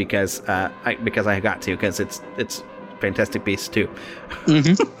 2 because I got to, because it's Fantastic Beasts 2.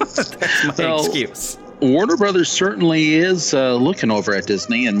 That's my excuse. Warner Brothers certainly is looking over at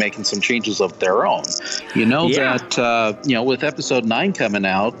Disney and making some changes of their own. That with episode 9 coming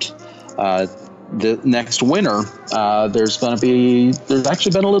out the next winter, there's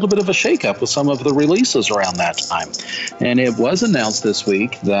actually been a little bit of a shakeup with some of the releases around that time. And it was announced this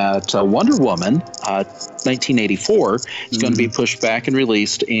week that Wonder Woman 1984 is going to be pushed back and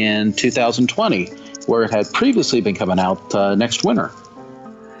released in 2020, where it had previously been coming out next winter.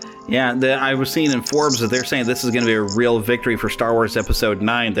 Yeah, I was seeing in Forbes that they're saying this is going to be a real victory for Star Wars Episode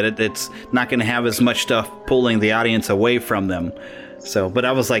 9, that it's not going to have as much stuff pulling the audience away from them. So, but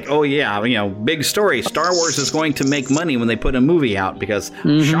I was like, oh yeah, big story. Star Wars is going to make money when they put a movie out, because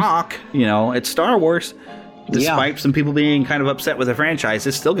shock, it's Star Wars. Despite some people being kind of upset with the franchise,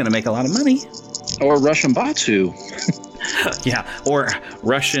 it's still going to make a lot of money. Or Russian bots who. Yeah, or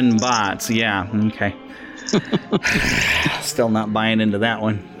Russian bots. Yeah, okay. Still not buying into that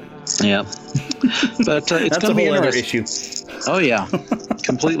one. Yeah, but it's going to be another issue. Oh yeah,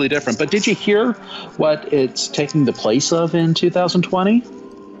 completely different. But did you hear what it's taking the place of in 2020?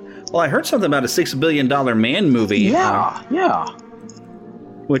 Well, I heard something about a $6 billion Man movie. Yeah.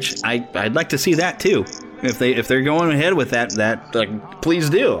 Which I'd like to see that too. If they're going ahead with that, please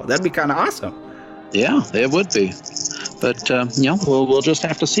do. That'd be kind of awesome. Yeah, it would be. But, we'll just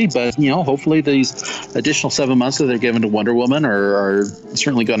have to see. But, hopefully these additional 7 months that they're giving to Wonder Woman are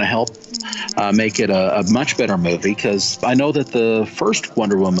certainly going to help make it a much better movie. Because I know that the first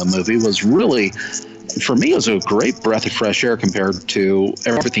Wonder Woman movie was really, for me, it was a great breath of fresh air compared to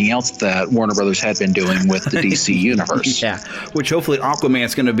everything else that Warner Brothers had been doing with the DC universe. Yeah, which hopefully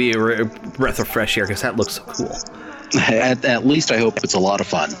Aquaman's going to be a breath of fresh air, because that looks so cool. At least I hope it's a lot of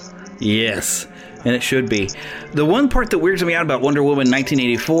fun. Yes. And it should be. The one part that weirds me out about Wonder Woman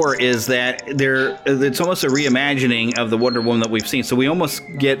 1984 is that it's almost a reimagining of the Wonder Woman that we've seen. So we almost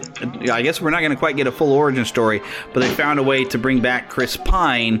get, I guess we're not going to quite get a full origin story, but they found a way to bring back Chris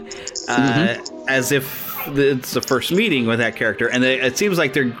Pine as if it's the first meeting with that character. And it seems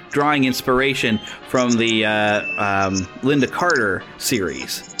like they're drawing inspiration from the Linda Carter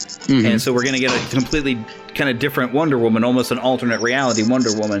series. And so we're going to get a completely kind of different Wonder Woman, almost an alternate reality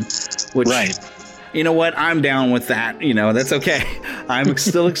Wonder Woman. Which, right. You know what? I'm down with that. That's okay. I'm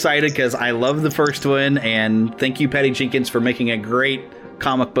still excited because I love the first one. And thank you, Patty Jenkins, for making a great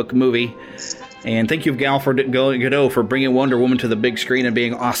comic book movie. And thank you, Gal Gadot, for bringing Wonder Woman to the big screen and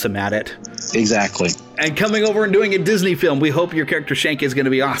being awesome at it. Exactly. And coming over and doing a Disney film. We hope your character Shank is going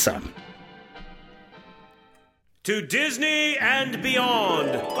to be awesome. To Disney and beyond.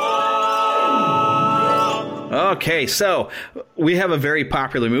 Okay, so we have a very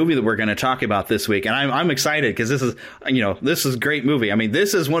popular movie that we're going to talk about this week, and I'm excited because this is a great movie. I mean,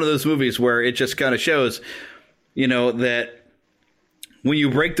 this is one of those movies where it just kind of shows, that when you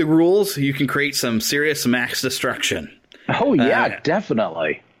break the rules, you can create some serious mass destruction. Oh yeah,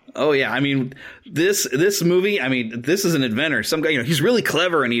 definitely. Oh yeah, I mean this movie. I mean, this is an inventor. Some guy, he's really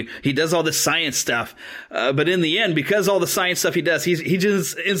clever and he does all this science stuff. But in the end, because all the science stuff he does, he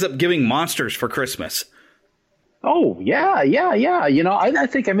just ends up giving monsters for Christmas. Oh yeah. I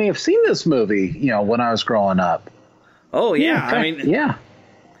think I may have seen this movie, when I was growing up. Oh yeah, yeah.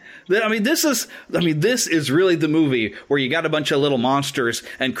 This is really the movie where you got a bunch of little monsters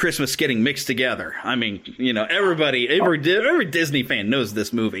and Christmas getting mixed together. I mean, every Disney fan knows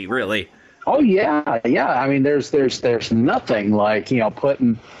this movie, really. Oh yeah. I mean, there's nothing like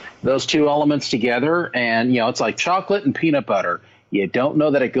putting those two elements together, and it's like chocolate and peanut butter. You don't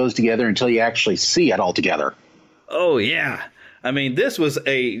know that it goes together until you actually see it all together. Oh yeah, I mean, this was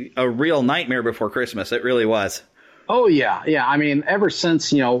a real Nightmare Before Christmas. It really was. Oh, yeah. Yeah. I mean, ever since,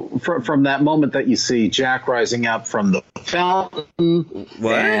 from that moment that you see Jack rising up from the fountain,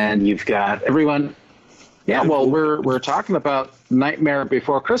 and you've got everyone. Yeah, well, we're talking about Nightmare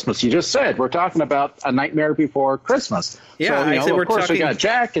Before Christmas. You just said we're talking about A Nightmare Before Christmas. Yeah, so, of course, we got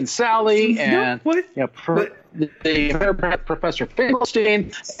Jack and Sally and the Professor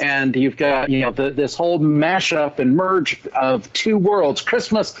Finkelstein, and you've got this whole mashup and merge of two worlds,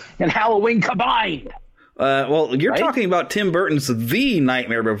 Christmas and Halloween combined. Well, you're talking about Tim Burton's The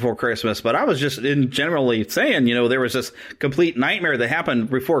Nightmare Before Christmas, but I was just generally saying, there was this complete nightmare that happened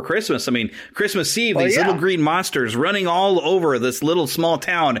before Christmas. I mean, Christmas Eve, these little green monsters running all over this little small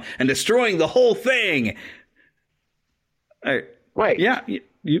town and destroying the whole thing. Wait. Yeah, you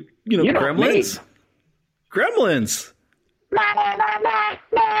know Gremlins? Gremlins.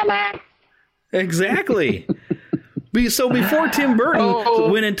 Exactly. So before Tim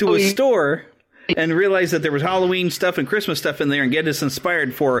Burton went into a store and realized that there was Halloween stuff and Christmas stuff in there and get us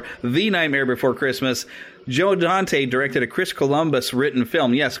inspired for The Nightmare Before Christmas, Joe Dante directed a Chris Columbus written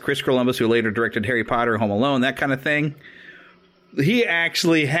film. Yes, Chris Columbus, who later directed Harry Potter, Home Alone, that kind of thing. He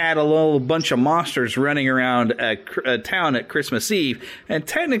actually had a little bunch of monsters running around a town at Christmas Eve and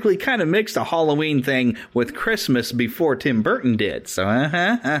technically kind of mixed a Halloween thing with Christmas before Tim Burton did. So,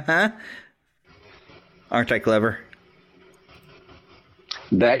 Aren't I clever?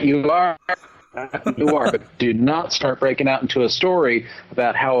 That you are. You are, but do not start breaking out into a story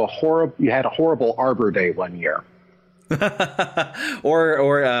about how you had a horrible Arbor Day one year.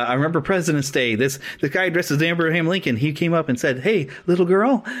 or I remember President's Day. This guy dressed as Abraham Lincoln. He came up and said, "Hey, little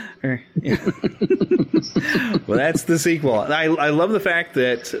girl." Well, that's the sequel. I love the fact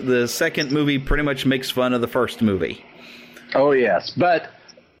that the second movie pretty much makes fun of the first movie. Oh yes, but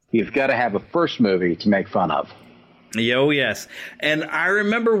you've got to have a first movie to make fun of. Oh, yes. And I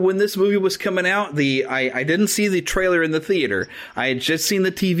remember when this movie was coming out, I didn't see the trailer in the theater. I had just seen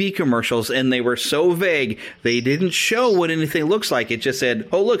the TV commercials, and they were so vague. They didn't show what anything looks like. It just said,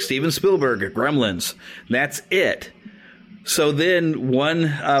 oh, look, Steven Spielberg at Gremlins. That's it. So then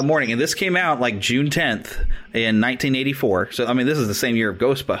one morning, and this came out like June 10th in 1984. So, I mean, this is the same year of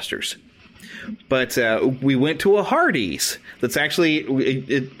Ghostbusters. But we went to a Hardee's. That's actually,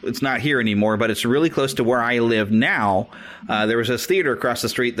 it's not here anymore, but it's really close to where I live now. There was this theater across the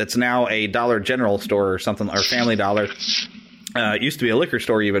street that's now a Dollar General store or something, or Family Dollar. It used to be a liquor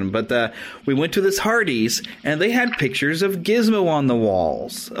store even. But we went to this Hardee's, and they had pictures of Gizmo on the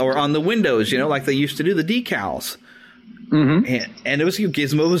walls, or on the windows, like they used to do the decals. Mm-hmm. And it was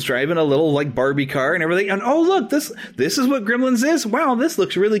Gizmo was driving a little like Barbie car and everything. And oh, look, this is what Gremlins is. Wow, this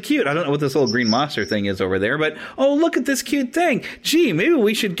looks really cute. I don't know what this little green monster thing is over there, but oh, look at this cute thing. Gee, maybe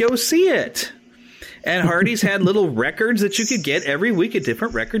we should go see it. And Hardee's had little records that you could get every week, a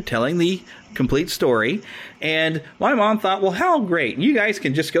different record telling the complete story. And my mom thought, well, how great. You guys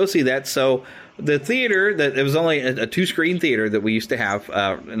can just go see that. So the theater, it was only a 2-screen theater that we used to have,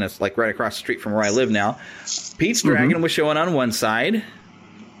 and it's like right across the street from where I live now. Pete's Dragon was showing on one side,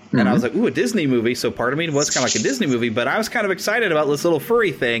 and I was like, ooh, a Disney movie. So part of me was kind of like a Disney movie, but I was kind of excited about this little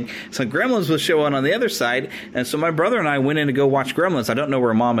furry thing. So Gremlins was showing on the other side, and so my brother and I went in to go watch Gremlins. I don't know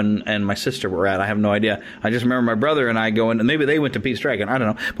where Mom and my sister were at. I have no idea. I just remember my brother and I going, and maybe they went to Pete's Dragon. I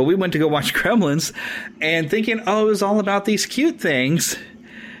don't know. But we went to go watch Gremlins, and thinking, oh, it was all about these cute things.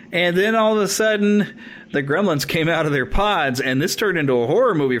 And then all of a sudden, the Gremlins came out of their pods, and this turned into a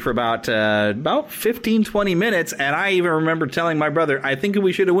horror movie for about 15, 20 minutes. And I even remember telling my brother, I think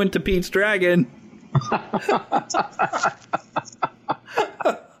we should have went to Pete's Dragon.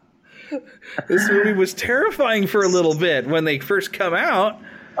 This movie was terrifying for a little bit when they first come out.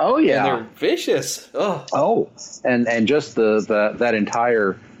 Oh, yeah. And they're vicious. Oh, and just that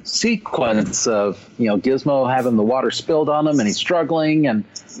entire sequence of Gizmo having the water spilled on him and he's struggling, and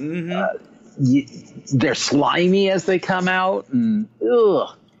they're slimy as they come out, and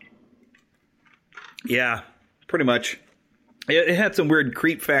yeah, pretty much. It had some weird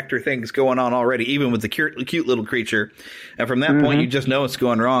creep factor things going on already, even with the cute little creature. And from that point, you just know it's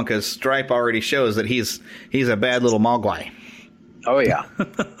going wrong because Stripe already shows that he's a bad little Mogwai. Oh yeah.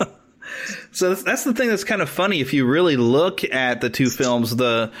 So that's the thing that's kind of funny. If you really look at the two films,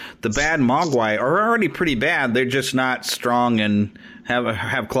 the bad Mogwai are already pretty bad. They're just not strong and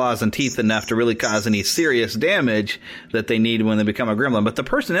have claws and teeth enough to really cause any serious damage that they need when they become a gremlin. But the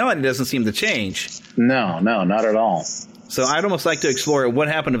personality doesn't seem to change. No, not at all. So I'd almost like to explore what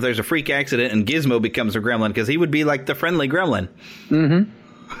happened if there's a freak accident and Gizmo becomes a gremlin, because he would be like the friendly gremlin.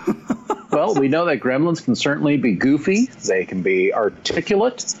 Mm-hmm. Well, we know that gremlins can certainly be goofy. They can be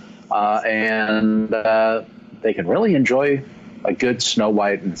articulate. And they can really enjoy a good Snow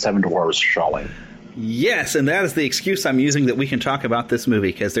White and Seven Dwarfs showing. Yes, and that is the excuse I'm using that we can talk about this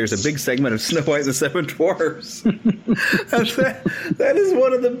movie, because there's a big segment of Snow White and the Seven Dwarfs. that is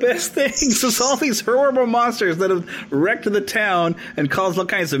one of the best things. It's all these horrible monsters that have wrecked the town and caused all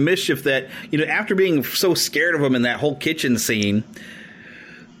kinds of mischief that, after being so scared of them in that whole kitchen scene,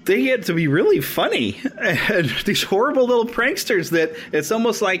 they get to be really funny. And these horrible little pranksters that it's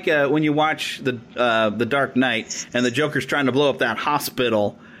almost like when you watch the Dark Knight and the Joker's trying to blow up that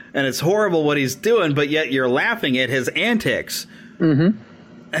hospital. And it's horrible what he's doing, but yet you're laughing at his antics. Mm-hmm.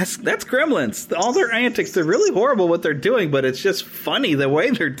 That's Gremlins. All their antics, they're really horrible what they're doing, but it's just funny the way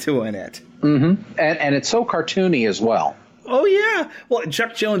they're doing it. Mm-hmm. And it's so cartoony as well. Oh, yeah. Well,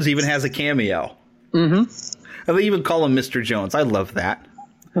 Chuck Jones even has a cameo. Mm-hmm. And they even call him Mr. Jones. I love that.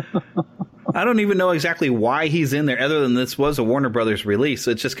 I don't even know exactly why he's in there, other than this was a Warner Brothers release.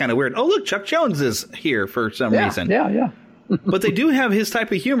 So it's just kind of weird. Oh, look, Chuck Jones is here for some reason. Yeah. But they do have his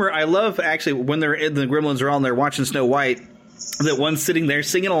type of humor. I love, actually, when the Gremlins are on there watching Snow White, that one's sitting there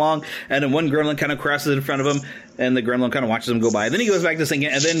singing along, and then one gremlin kind of crosses in front of him, and the gremlin kind of watches him go by. Then he goes back to singing,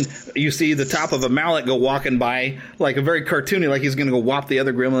 and then you see the top of a mallet go walking by, like a very cartoony, like he's going to go whop the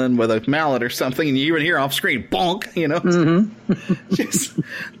other gremlin with a mallet or something, and you even hear off screen, bonk, Mm-hmm. Just,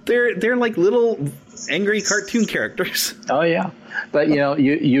 they're like little angry cartoon characters. Oh, yeah. But,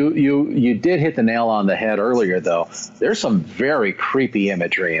 you did hit the nail on the head earlier, though. There's some very creepy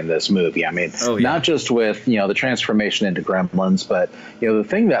imagery in this movie. I mean, not just with, the transformation into gremlins, but, the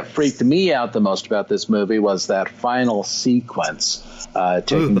thing that freaked me out the most about this movie was that final sequence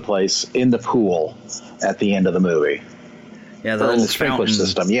taking place in the pool at the end of the movie. Yeah, the little sprinkler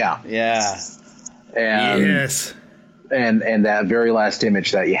system. Yeah. And, yes. And that very last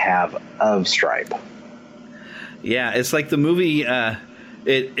image that you have of Stripe. Yeah, it's like the movie,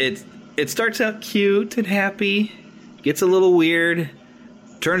 it starts out cute and happy, gets a little weird,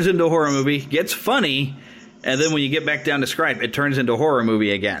 turns into a horror movie, gets funny, and then when you get back down to Stripe, it turns into a horror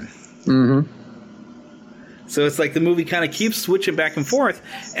movie again. Mm-hmm. So it's like the movie kind of keeps switching back and forth,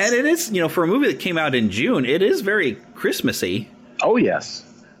 and it is, for a movie that came out in June, it is very Christmassy. Oh, yes.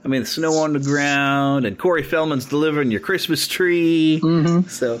 I mean, the snow on the ground, and Corey Feldman's delivering your Christmas tree. Mm-hmm.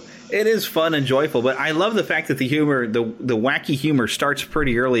 So it is fun and joyful. But I love the fact that the humor, the wacky humor, starts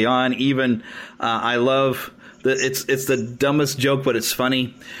pretty early on. Even I love it's the dumbest joke, but it's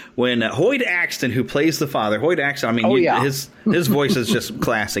funny when Hoyt Axton, who plays the father, Hoyt Axton. I mean, his voice is just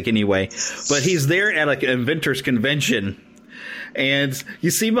classic anyway. But he's there at like an inventors convention. And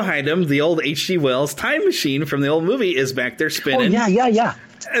you see behind him, the old H.G. Wells time machine from the old movie is back there spinning. Oh, yeah.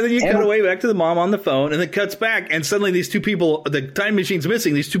 And then you cut away back to the mom on the phone, and it cuts back, and suddenly these two people, the time machine's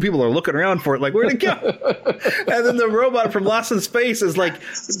missing, these two people are looking around for it, like, where'd it go? And then the robot from Lost in Space is, like,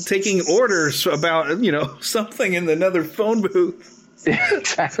 taking orders about, something in another phone booth.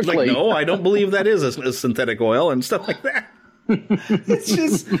 Exactly. Like, no, I don't believe that is a synthetic oil, and stuff like that.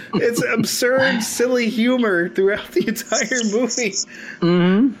 It's absurd, silly humor throughout the entire movie.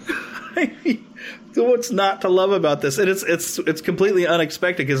 Mm-hmm. I mean, what's not to love about this? And it's completely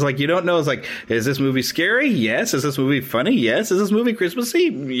unexpected, because like you don't know. It's like, is this movie scary? Yes. Is this movie funny? Yes. Is this movie Christmassy?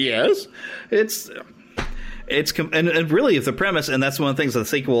 Yes. And really, if the premise, and that's one of the things of the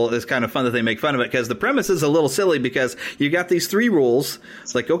sequel is kind of fun that they make fun of it, because the premise is a little silly, because you got these 3 rules.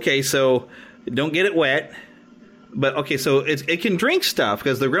 It's like, okay, so don't get it wet. But, okay, so it can drink stuff,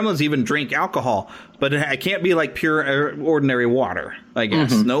 because the gremlins even drink alcohol. But it can't be like pure, ordinary water, I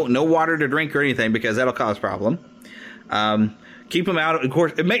guess. Mm-hmm. No water to drink or anything, because that'll cause problem. Keep them out. Of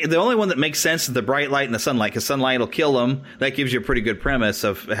course, the only one that makes sense is the bright light and the sunlight, because sunlight will kill them. That gives you a pretty good premise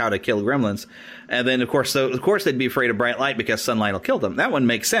of how to kill gremlins. And then, of course, they'd be afraid of bright light because sunlight will kill them. That one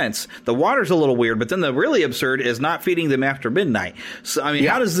makes sense. The water's a little weird, but then the really absurd is not feeding them after midnight. So, I mean,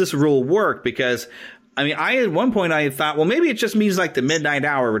 how does this rule work? Because I mean, at one point I thought, well, maybe it just means like the midnight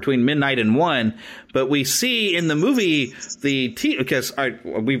hour between midnight and 1. But we see in the movie because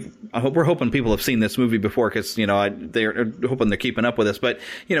we're hoping people have seen this movie before, because they're hoping they're keeping up with us. But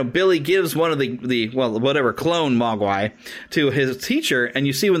Billy gives one of the whatever clone Mogwai to his teacher, and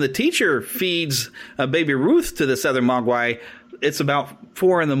you see when the teacher feeds baby Ruth to this other Mogwai, it's about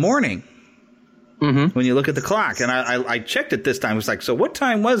 4 a.m. Mm-hmm. When you look at the clock, and I checked it this time, it's like, so what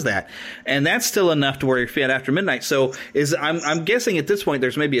time was that? And that's still enough to where you're fed after midnight. So I'm guessing at this point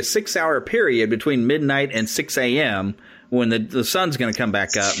there's maybe a 6-hour period between midnight and 6 a.m. when the sun's going to come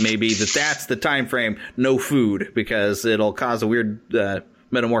back up. Maybe that's the time frame. No food, because it'll cause a weird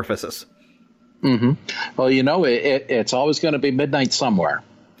metamorphosis. Mm-hmm. Well, it's always going to be midnight somewhere.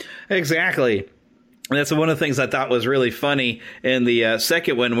 Exactly. And that's one of the things I thought was really funny in the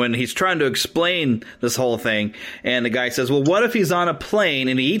second one when he's trying to explain this whole thing. And the guy says, well, what if he's on a plane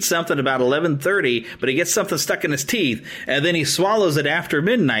and he eats something about 11:30, but he gets something stuck in his teeth and then he swallows it after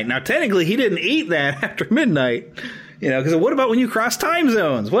midnight? Now, technically, he didn't eat that after midnight. Because what about when you cross time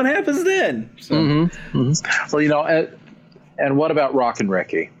zones? What happens then? So, Well, and what about Rockin'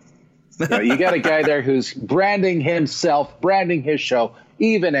 Ricky? You got a guy there who's branding himself, branding his show,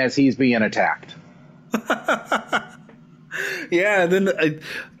 even as he's being attacked. Yeah, then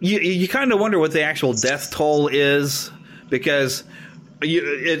you kind of wonder what the actual death toll is, because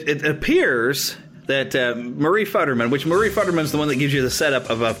it appears that Murray Futterman, which Murray Futterman's the one that gives you the setup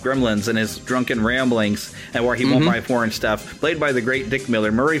of Gremlins and his drunken ramblings and where he won't buy foreign stuff, played by the great Dick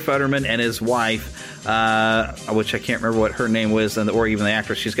Miller. Murray Futterman and his wife, which I can't remember what her name was, or even the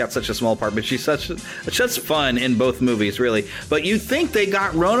actress. She's got such a small part, but she's such fun in both movies, really. But you'd think they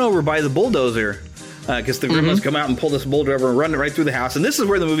got run over by the bulldozer, because the Gremlins come out and pull this boulder over and run it right through the house. And this is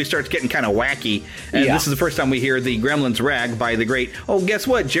where the movie starts getting kind of wacky. And this is the first time we hear the Gremlins rag by the great, guess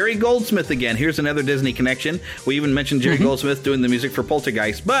what? Jerry Goldsmith again. Here's another Disney connection. We even mentioned Jerry Goldsmith doing the music for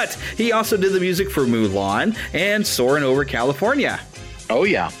Poltergeist. But he also did the music for Mulan and Soarin' Over California. Oh,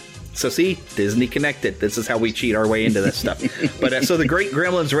 yeah. So see, Disney connected. This is how we cheat our way into this stuff. But so the great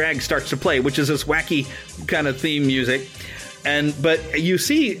Gremlins rag starts to play, which is this wacky kind of theme music. But you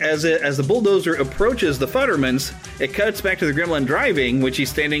see, as the bulldozer approaches the Futtermans, it cuts back to the Gremlin driving, which he's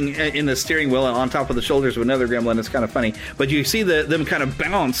standing in the steering wheel and on top of the shoulders of another Gremlin. It's kind of funny. But you see them kind of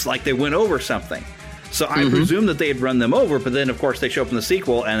bounce like they went over something. So I presume that they had run them over, but then, of course, they show up in the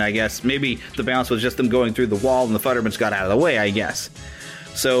sequel, and I guess maybe the bounce was just them going through the wall, and the Futtermans got out of the way, I guess.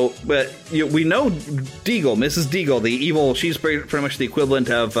 So, but we know Deagle, Mrs. Deagle, the evil, she's pretty much the equivalent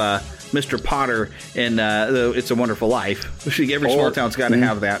of Mr. Potter in It's a Wonderful Life. Every small town's got to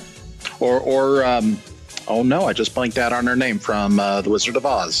have that. Oh no, I just blanked out on her name from The Wizard of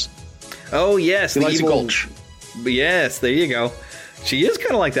Oz. Oh, yes. Eliza Gulch. Yes, there you go. She is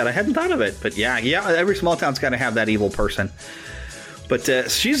kind of like that. I hadn't thought of it. But yeah, every small town's got to have that evil person.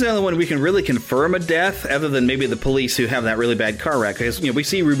 But she's the only one we can really confirm a death, other than maybe the police who have that really bad car wreck. Because we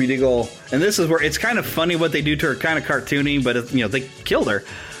see Ruby Deagle, and this is where it's kind of funny what they do to her, kind of cartoony, but they killed her.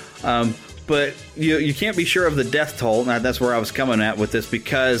 But you can't be sure of the death toll. Now, that's where I was coming at with this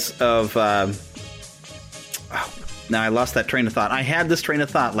because of. Now I lost that train of thought. I had this train of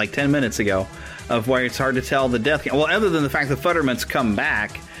thought like 10 minutes ago of why it's hard to tell the death. Well, other than the fact that Futterman's come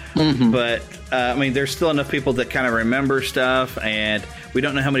back. But, there's still enough people that kind of remember stuff, and we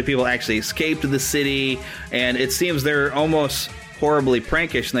don't know how many people actually escaped the city, and it seems they're almost horribly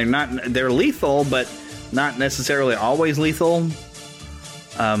prankish, and they're lethal, but not necessarily always lethal.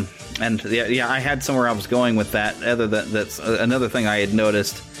 I had somewhere I was going with that. That's another thing I had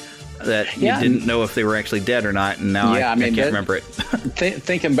noticed, that you didn't know if they were actually dead or not, and now I can't remember it.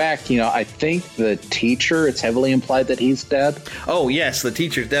 Thinking back, I think the teacher, it's heavily implied that he's dead. Oh, yes, the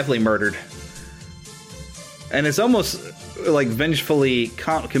teacher's definitely murdered. And it's almost like vengefully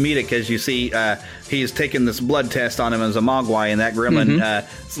comedic, because you see he's taken this blood test on him as a Mogwai, and that Gremlin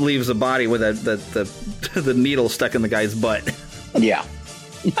leaves the body with the needle stuck in the guy's butt. Yeah.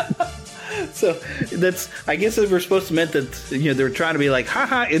 So I guess we're supposed to meant that they were trying to be like,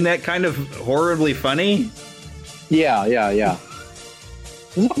 haha, isn't that kind of horribly funny? Yeah.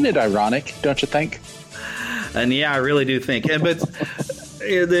 Isn't it ironic, don't you think? And yeah, I really do think. But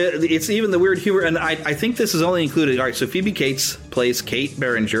it's even the weird humor, and I think this is only included. All right, so Phoebe Cates plays Kate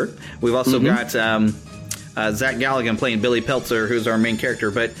Berenger. We've also got Zach Galligan playing Billy Peltzer, who's our main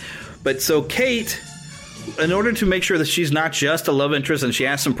character. But so Kate, in order to make sure that she's not just a love interest and she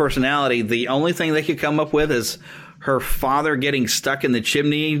has some personality, the only thing they could come up with is her father getting stuck in the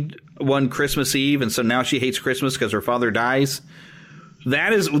chimney one Christmas Eve, and so now she hates Christmas because her father dies.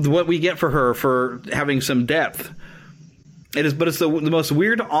 That is what we get for her for having some depth. It is, but it's the most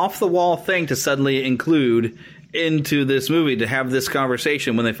weird, off-the-wall thing to suddenly include into this movie, to have this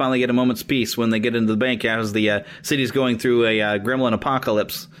conversation when they finally get a moment's peace, when they get into the bank as the city's going through a gremlin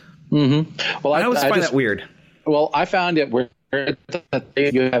apocalypse. Well, I always find that weird. Well, I found it weird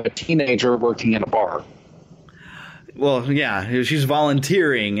that you have a teenager working in a bar. Well, yeah, she's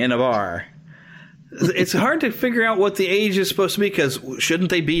volunteering in a bar. It's hard to figure out what the age is supposed to be, because shouldn't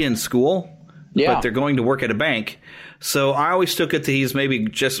they be in school? Yeah. But they're going to work at a bank. So I always took it that he's maybe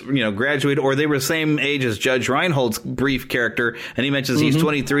just, graduated, or they were the same age as Judge Reinhold's brief character, and he mentions he's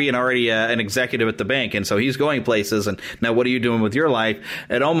 23 and already an executive at the bank, and so he's going places, and now what are you doing with your life?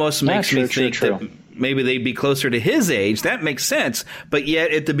 It almost makes me think that maybe they'd be closer to his age. That makes sense. But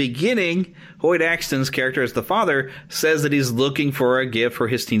yet at the beginning, Hoyt Axton's character as the father says that he's looking for a gift for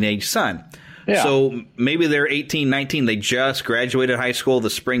his teenage son. Yeah. So maybe they're 18, 19. They just graduated high school the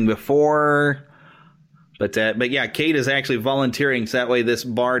spring before. But yeah, Kate is actually volunteering so that way this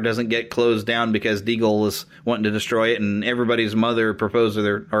bar doesn't get closed down because Deagle is wanting to destroy it, and everybody's father proposed to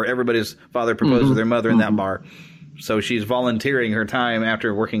their mother in that bar. So she's volunteering her time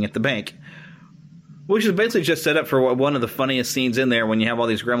after working at the bank. Which is basically just set up for one of the funniest scenes in there when you have all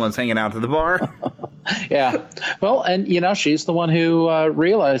these gremlins hanging out at the bar. Yeah. Well, and, she's the one who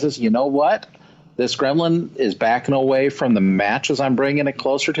realizes, you know what? This gremlin is backing away from the match as I'm bringing it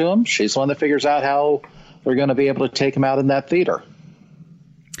closer to him. She's the one that figures out how they're going to be able to take him out in that theater.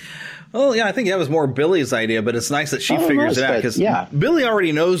 Well, yeah, I think that was more Billy's idea, but it's nice that she figures it out because Billy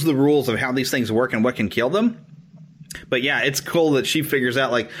already knows the rules of how these things work and what can kill them. But yeah, it's cool that she figures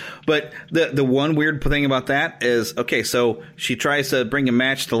out but the one weird thing about that is, okay, so she tries to bring a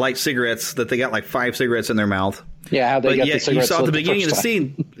match to light cigarettes that they got 5 cigarettes in their mouth. Yeah, how they get the cigarettes. You saw at the beginning of the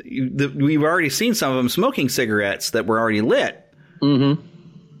scene, we've already seen some of them smoking cigarettes that were already lit. Mm-hmm.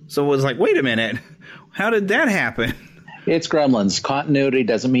 So it was like, wait a minute, how did that happen? It's Gremlins. Continuity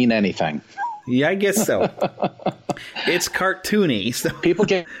doesn't mean anything. Yeah, I guess so. It's cartoony. So. People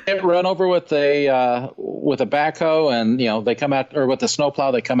get run over with a backhoe, and they come out, or with a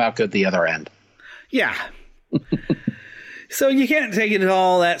snowplow, they come out good the other end. Yeah. So you can't take it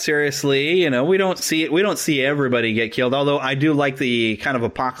all that seriously. We don't see everybody get killed. Although I do like the kind of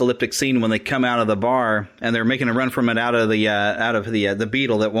apocalyptic scene when they come out of the bar and they're making a run from it out of the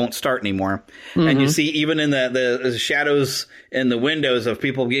beetle that won't start anymore. Mm-hmm. And you see even in the shadows in the windows of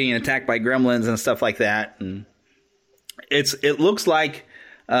people getting attacked by gremlins and stuff like that. And it looks like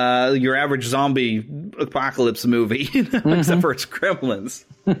your average zombie apocalypse movie, except for it's gremlins.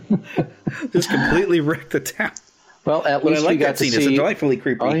 Just completely wrecked the town. Well, at least we got to see. It's delightfully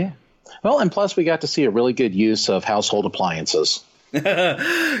creepy. Oh, yeah. Well, and plus we got to see a really good use of household appliances.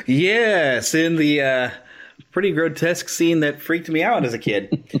 Yes, in the pretty grotesque scene that freaked me out as a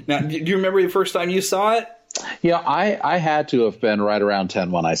kid. Now, do you remember the first time you saw it? Yeah, I had to have been right around 10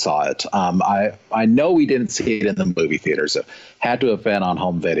 when I saw it. I know we didn't see it in the movie theaters. It had to have been on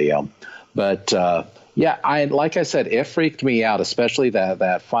home video. But, like I said, it freaked me out, especially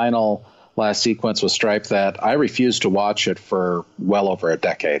that final last sequence with Stripe that I refused to watch it for well over a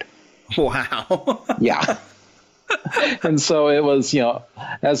decade. Wow. Yeah. And so it was,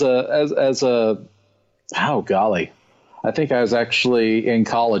 as a oh golly, I think I was actually in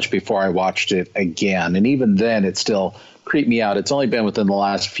college before I watched it again. And even then it still creeped me out. It's only been within the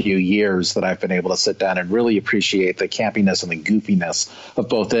last few years that I've been able to sit down and really appreciate the campiness and the goofiness of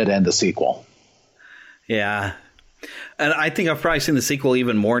both it and the sequel. Yeah. And I think I've probably seen the sequel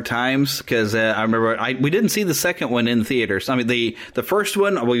even more times because I remember we didn't see the second one in theaters. I mean, the first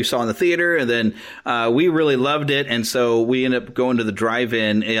one we saw in the theater, and then we really loved it, and so we ended up going to the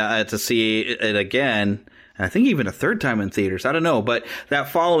drive-in to see it again. And I think even a third time in theaters. I don't know, but that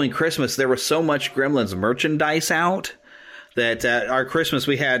following Christmas, there was so much Gremlins merchandise out that our Christmas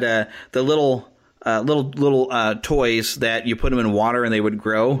we had the little toys that you put them in water and they would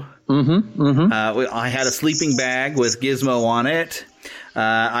grow. Mm-hmm, mm-hmm. I had a sleeping bag with Gizmo on it.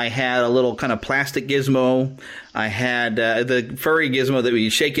 I had a little kind of plastic Gizmo. I had the furry Gizmo that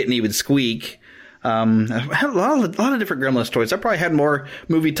would shake it and he would squeak. I had a lot of different Gremlins toys. I probably had more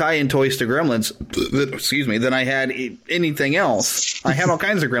movie tie-in toys to Gremlins, than I had anything else. I had all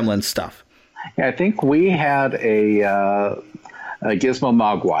kinds of Gremlins stuff. Yeah, I think we had a Gizmo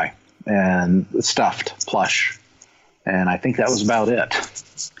Mogwai and stuffed plush, and I think that was about it.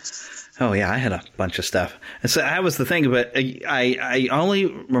 Oh, yeah, I had a bunch of stuff. And so that was the thing, but I only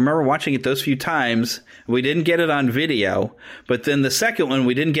remember watching it those few times. We didn't get it on video, but then the second one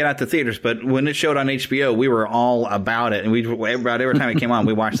we didn't get out to theaters, but when it showed on HBO, we were all about it. And about every time it came on,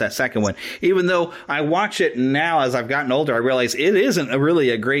 we watched that second one. Even though I watch it now as I've gotten older, I realize it isn't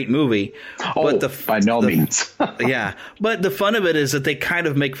really a great movie. Oh, but by no means. Yeah, but the fun of it is that they kind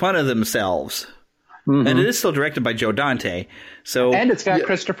of make fun of themselves. Mm-hmm. And it is still directed by Joe Dante. And it's got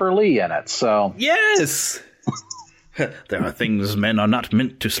Christopher Lee in it. So yes. There are things men are not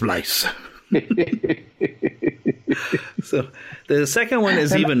meant to splice. So the second one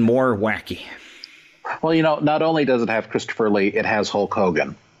is even more wacky. Well, not only does it have Christopher Lee, it has Hulk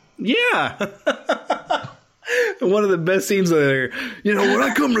Hogan. Yeah. One of the best scenes there. When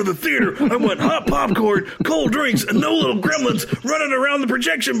I come to the theater, I want hot popcorn, cold drinks, and no little gremlins running around the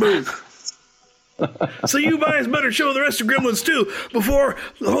projection booth. So you guys better show the rest of Gremlins too before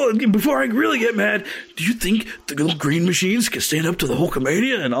I really get mad. Do you think the little green machines can stand up to the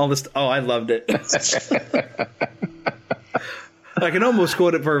Hulkamania and all this? Oh, I loved it. I can almost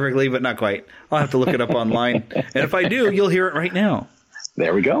quote it perfectly, but not quite. I'll have to look it up online. And if I do, you'll hear it right now.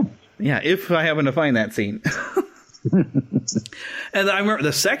 There we go. Yeah, if I happen to find that scene. And I remember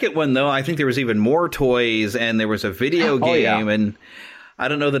the second one, though, I think there was even more toys, and there was a video game, and I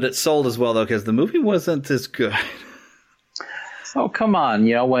don't know that it sold as well, though, because the movie wasn't as good. Oh, come on.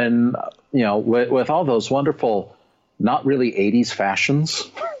 When, with all those wonderful, not really 80s fashions.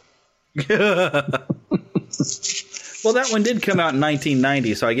 Well, that one did come out in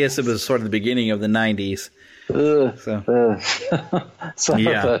 1990, so I guess it was sort of the beginning of the 90s. Some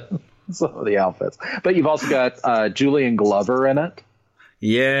of the outfits. But you've also got Julian Glover in it.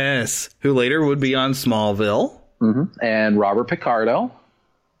 Yes, who later would be on Smallville. Mm-hmm. And Robert Picardo.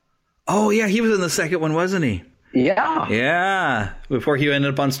 Oh, yeah, he was in the second one, wasn't he? Yeah. Yeah, before he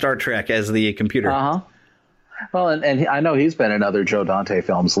ended up on Star Trek as the computer. Uh-huh. Well, and I know he's been in other Joe Dante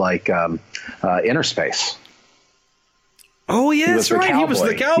films like Inner Space. Oh, yes, right. He was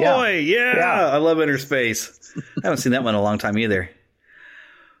the cowboy. Yeah. I love Inner Space. I haven't seen that one in a long time either.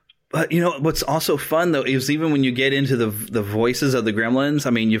 But, what's also fun, though, is even when you get into the voices of the Gremlins, I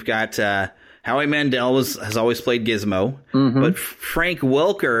mean, you've got Howie Mandel has always played Gizmo, but Frank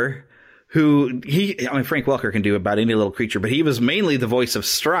Welker, Frank Welker can do about any little creature, but he was mainly the voice of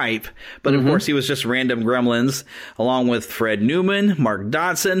Stripe, but of course he was just random Gremlins, along with Fred Newman, Mark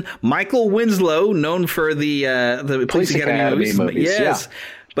Dodson, Michael Winslow, known for the Police Academy movies. Yes, yeah.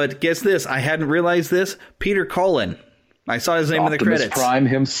 But guess this, I hadn't realized this, Peter Cullen. I saw his name in the credits. Optimus Prime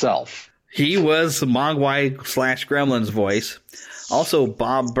himself. He was Mogwai / Gremlin's voice. Also,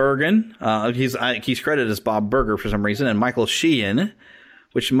 Bob Bergen. He's credited as Bob Burger for some reason, and Michael Sheehan.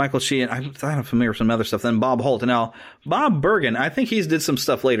 I'm familiar with some other stuff. Then Bob Holt. Now, Bob Bergen, I think he's did some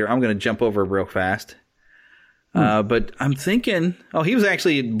stuff later. I'm going to jump over real fast. But I'm thinking, he was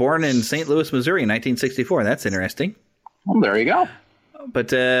actually born in St. Louis, Missouri in 1964. That's interesting. Well, there you go.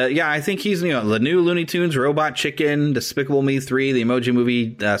 But, I think he's, the new Looney Tunes, Robot Chicken, Despicable Me 3, the Emoji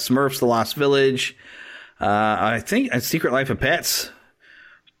Movie, Smurfs, The Lost Village. I think Secret Life of Pets.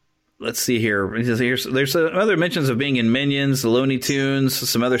 Let's see here. There's other mentions of being in Minions, the Looney Tunes,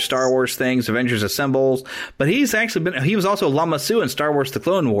 some other Star Wars things, Avengers Assembles. But he was also Lama Su in Star Wars The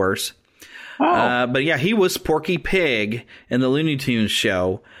Clone Wars. Oh. But yeah, he was Porky Pig in the Looney Tunes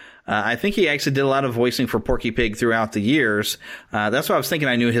show. I think he actually did a lot of voicing for Porky Pig throughout the years. That's what I was thinking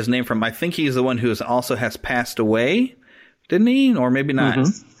I knew his name from. I think he's the one who also has passed away, didn't he? Or maybe not.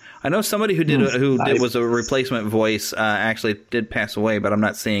 Mm-hmm. I know somebody who was a replacement voice actually did pass away, but I'm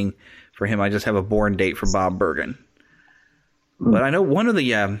not seeing for him. I just have a born date for Bob Bergen. But I know one of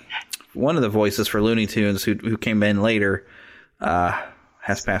the voices for Looney Tunes who came in later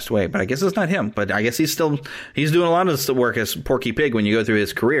has passed away, but I guess it's not him. But I guess he's doing a lot of the work as Porky Pig when you go through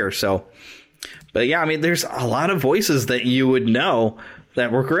his career. So, but yeah, I mean, there's a lot of voices that you would know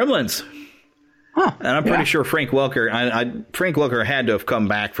that were Gremlins. Huh, and I'm pretty sure Frank Welker, Frank Welker had to have come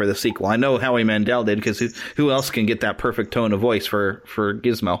back for the sequel. I know Howie Mandel did, because who else can get that perfect tone of voice for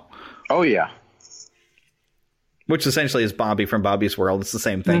Gizmo? Oh, yeah. Which essentially is Bobby from Bobby's World. It's the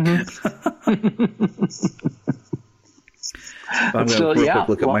same thing. Mm-hmm. I'm going to quick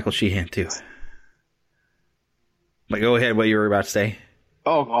look at Michael Sheehan, too. But go ahead, what you were about to say.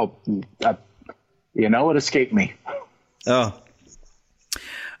 It escaped me. Oh.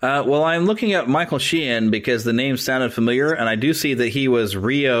 Well, I'm looking at Michael Sheehan because the name sounded familiar, and I do see that he was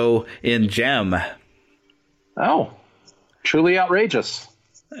Rio in Gem. Oh, truly outrageous.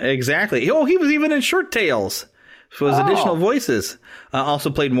 Exactly. Oh, he was even in Short Tales. So his additional voices. Also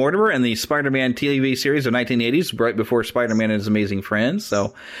played Mortimer in the Spider-Man TV series of 1980s, right before Spider-Man and His Amazing Friends.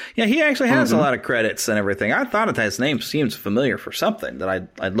 So, yeah, he actually has a lot of credits and everything. I thought that his name seems familiar for something that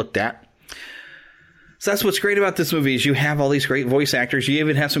I'd looked at. So that's what's great about this movie is you have all these great voice actors. You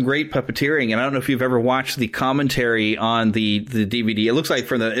even have some great puppeteering. And I don't know if you've ever watched the commentary on the DVD. It looks like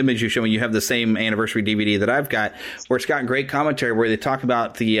from the image you show me, you have the same anniversary DVD that I've got, where it's got great commentary where they talk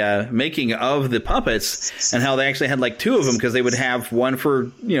about the making of the puppets and how they actually had like two of them, because they would have one for,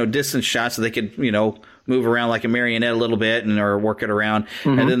 distance shots so they could, move around like a marionette a little bit or work it around.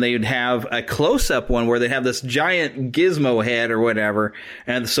 Mm-hmm. And then they would have a close-up one where they'd have this giant Gizmo head or whatever.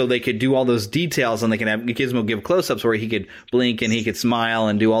 And so they could do all those details, and they can have Gizmo give close-ups where he could blink and he could smile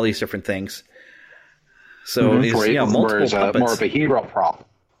and do all these different things. So multiple puppets. More of a hero prop.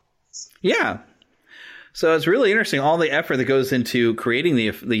 Yeah. So it's really interesting, all the effort that goes into creating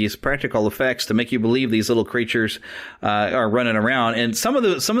these practical effects to make you believe these little creatures are running around. And some of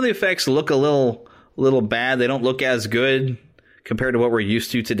the effects look a little bad. They don't look as good compared to what we're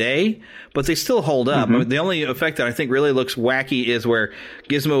used to today, but they still hold up. Mm-hmm. I mean, the only effect that I think really looks wacky is where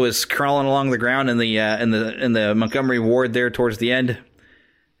Gizmo is crawling along the ground in the Montgomery ward there towards the end,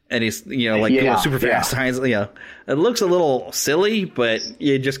 and he's doing super fast signs. It looks a little silly, but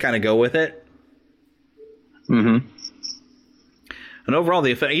you just kind of go with it. Mm-hmm. And overall,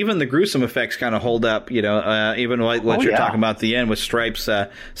 even the gruesome effects kind of hold up. Even like what you're talking about at the end with Stripe's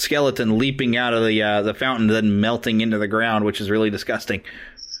skeleton leaping out of the fountain, then melting into the ground, which is really disgusting.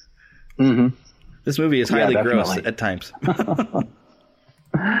 Mm-hmm. This movie is highly gross at times.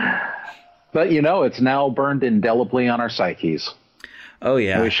 But, it's now burned indelibly on our psyches. Oh,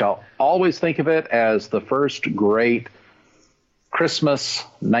 yeah. And we shall always think of it as the first great Christmas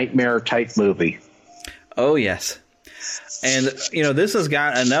nightmare-type movie. Oh, yes. And, this has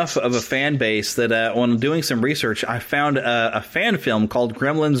got enough of a fan base that when doing some research, I found a fan film called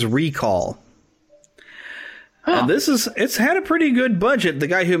Gremlins Recall. And it's had a pretty good budget. The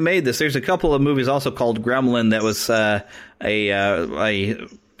guy who made this, there's a couple of movies also called Gremlin that was a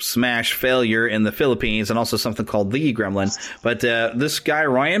smash failure in the Philippines, and also something called The Gremlin. But this guy,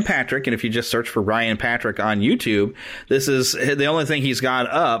 Ryan Patrick, and if you just search for Ryan Patrick on YouTube, this is the only thing he's got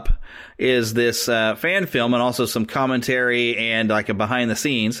up is this fan film and also some commentary and like a behind the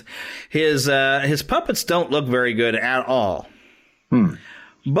scenes. His puppets don't look very good at all.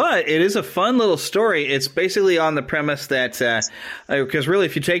 But it is a fun little story. It's basically on the premise that, because really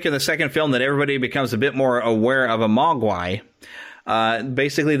if you take in the second film that everybody becomes a bit more aware of a Mogwai,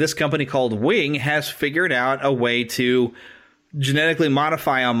 basically this company called Wing has figured out a way to genetically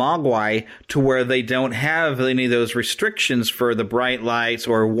modify a Mogwai to where they don't have any of those restrictions for the bright lights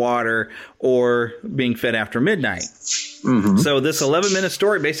or water or being fed after midnight. Mm-hmm. So this 11-minute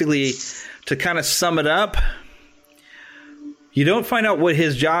story, basically, to kind of sum it up, you don't find out what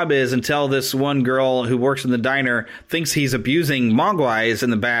his job is until this one girl who works in the diner thinks he's abusing Mogwais in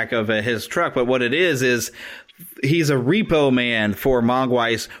the back of his truck. But what it is he's a repo man for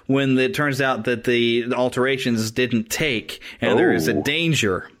Mogwais when it turns out that the alterations didn't take and there is a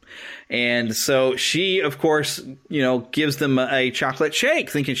danger. And so she, of course, gives them a chocolate shake,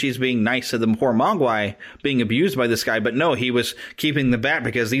 thinking she's being nice to the poor Mogwai being abused by this guy. But no, he was keeping them back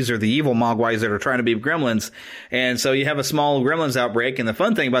because these are the evil Mogwais that are trying to be gremlins. And so you have a small gremlins outbreak. And the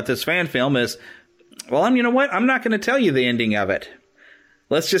fun thing about this fan film is, well, I'm not going to tell you the ending of it.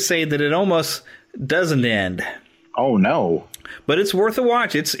 Let's just say that it almost doesn't end. Oh, no. But it's worth a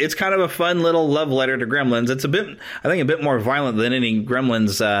watch. It's kind of a fun little love letter to Gremlins. It's a bit more violent than any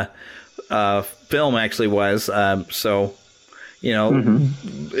Gremlins film actually was. It's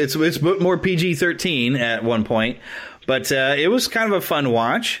more PG-13 at one point. But it was kind of a fun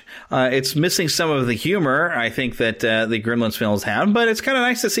watch. It's missing some of the humor, I think, that the Gremlins films have. But it's kind of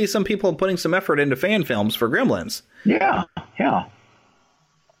nice to see some people putting some effort into fan films for Gremlins. Yeah.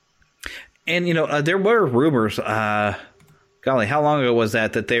 And, there were rumors, golly, how long ago was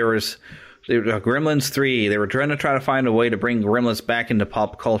that there was Gremlins 3. They were trying to find a way to bring Gremlins back into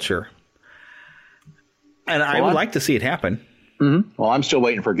pop culture. And I would like to see it happen. Mm-hmm. Well, I'm still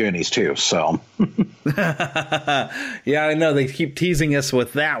waiting for Goonies, too, so. Yeah, I know. They keep teasing us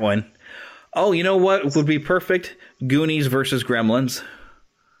with that one. Oh, you know what would be perfect? Goonies versus Gremlins.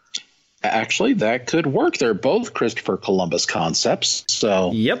 Actually, that could work. They're both Christopher Columbus concepts,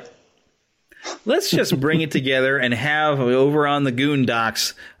 so. Yep. Let's just bring it together and have, over on the Goon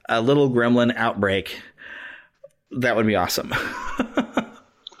Docks, a little gremlin outbreak. That would be awesome.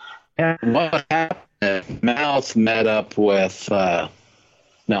 And what happened if Mouth met up with... No,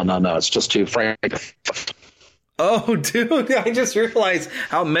 it's just too frank. Oh, dude, I just realized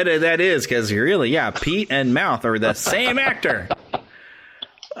how meta that is, because really, Pete and Mouth are the same actor.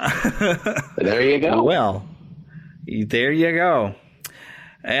 There you go. Well, there you go.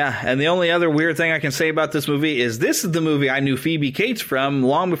 Yeah, and the only other weird thing I can say about this movie is this is the movie I knew Phoebe Cates from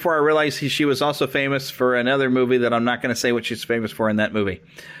long before I realized she was also famous for another movie that I'm not going to say what she's famous for in that movie.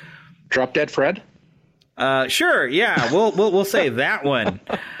 Drop Dead Fred? Sure, yeah, we'll say that one.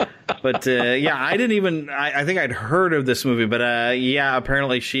 But I didn't even I think I'd heard of this movie, but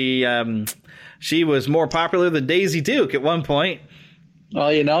apparently she was more popular than Daisy Duke at one point.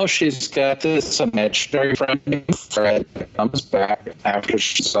 Well, she's got this imaginary friend named Fred that comes back after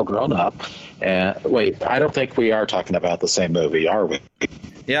she's all grown up. And wait, I don't think we are talking about the same movie, are we?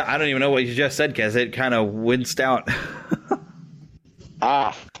 Yeah, I don't even know what you just said, because it kind of winced out.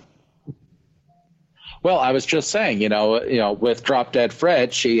 Well, I was just saying, with Drop Dead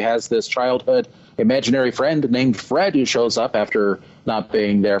Fred, she has this childhood imaginary friend named Fred who shows up after not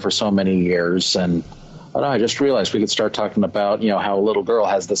being there for so many years. And I just realized we could start talking about, how a little girl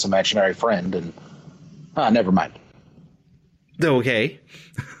has this imaginary friend, and never mind. Okay.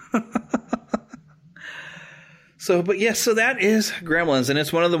 So that is Gremlins, and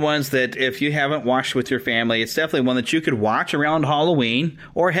it's one of the ones that if you haven't watched with your family, it's definitely one that you could watch around Halloween,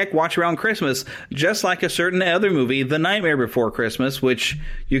 or heck, watch around Christmas, just like a certain other movie, The Nightmare Before Christmas, which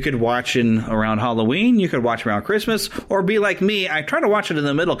you could watch around Halloween, you could watch around Christmas, or be like me, I try to watch it in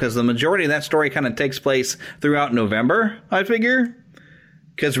the middle, because the majority of that story kind of takes place throughout November, I figure.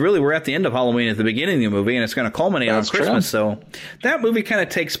 Because really, we're at the end of Halloween at the beginning of the movie, and it's going to culminate on Christmas. True. So that movie kind of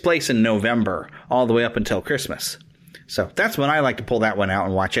takes place in November, all the way up until Christmas. So that's when I like to pull that one out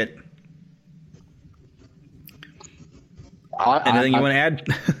and watch it. Anything you want to add?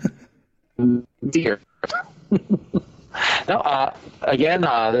 Dear. No, again,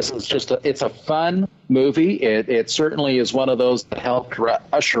 this is just it's a fun movie. It certainly is one of those that helped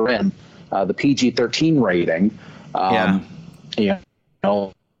usher in the PG-13 rating. You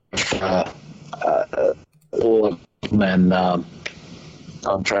know, and I'm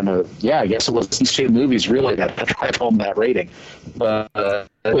trying to, I guess it was these two movies really that drive home that rating. But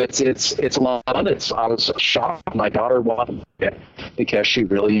it's a lot of fun. I was shocked. My daughter wanted it because she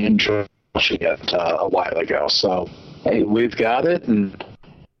really enjoyed watching it a while ago. So, hey, we've got it, and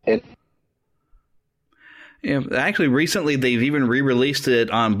it. Yeah, actually, recently they've even re-released it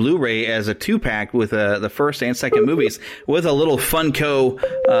on Blu-ray as a 2-pack with the first and second movies with a little Funko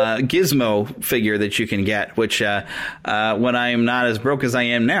Gizmo figure that you can get, which when I'm not as broke as I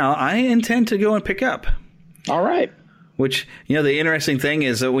am now, I intend to go and pick up. All right. Which, the interesting thing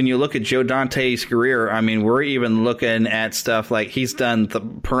is that when you look at Joe Dante's career, I mean, we're even looking at stuff like he's done the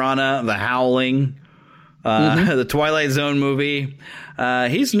Piranha, The Howling, the Twilight Zone movie.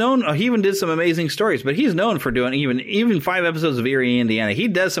 He's known. He even did some amazing stories, but he's known for doing even 5 episodes of Erie, Indiana. He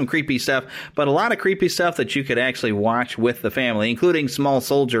does some creepy stuff, but a lot of creepy stuff that you could actually watch with the family, including Small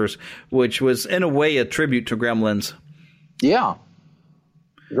Soldiers, which was in a way a tribute to Gremlins. Yeah,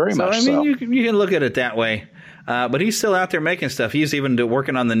 very much. I mean, you can look at it that way. But he's still out there making stuff. He's even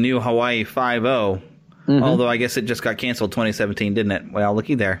working on the new Hawaii 5-0, although I guess it just got canceled 2017, didn't it? Well,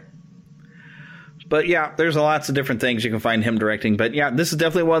 looky there. But yeah, there's lots of different things you can find him directing. But yeah, this is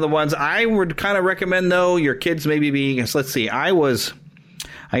definitely one of the ones I would kind of recommend, though. Your kids maybe be, let's see, I guess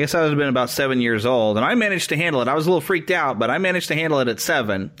I was been about 7 years old, and I managed to handle it. I was a little freaked out, but I managed to handle it at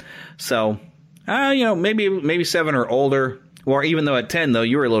 7. So, maybe 7 or older. Or even though at 10, though,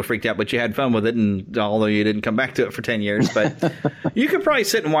 you were a little freaked out, but you had fun with it, and although you didn't come back to it for 10 years. But you could probably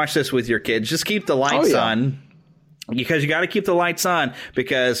sit and watch this with your kids. Just keep the lights on. Because you got to keep the lights on,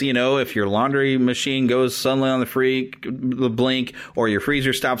 because, if your laundry machine goes suddenly on the blink, or your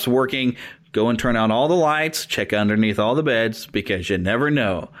freezer stops working, go and turn on all the lights, check underneath all the beds, because you never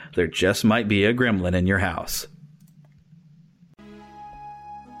know. There just might be a gremlin in your house.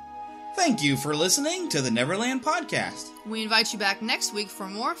 Thank you for listening to the Neverland Podcast. We invite you back next week for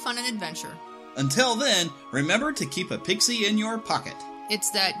more fun and adventure. Until then, remember to keep a pixie in your pocket.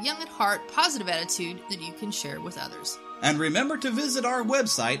 It's that young at heart, positive attitude that you can share with others. And remember to visit our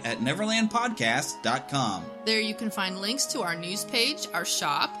website at neverlandpodcast.com. There you can find links to our news page, our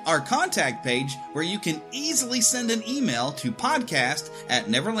shop, our contact page, where you can easily send an email to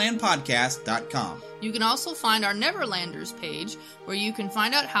podcast@neverlandpodcast.com. You can also find our Neverlanders page, where you can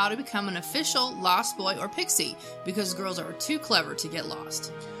find out how to become an official Lost Boy or Pixie, because girls are too clever to get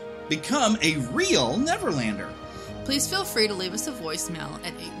lost. Become a real Neverlander. Please feel free to leave us a voicemail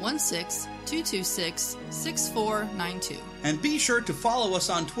at 816-226-6492. And be sure to follow us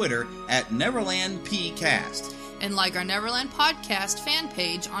on Twitter at NeverlandPcast. And like our Neverland Podcast fan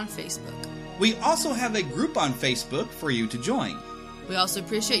page on Facebook. We also have a group on Facebook for you to join. We also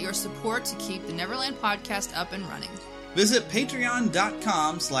appreciate your support to keep the Neverland Podcast up and running. Visit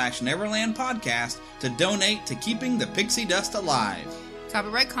patreon.com/NeverlandPodcast to donate to keeping the pixie dust alive.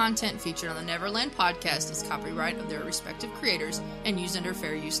 Copyright content featured on the Neverland Podcast is copyright of their respective creators and used under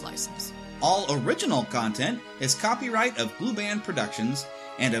fair use license. All original content is copyright of Blue Band Productions,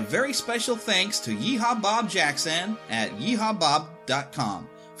 and a very special thanks to Yeehaw Bob Jackson at yeehawbob.com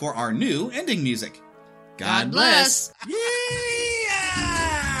for our new ending music. God bless! Yeah!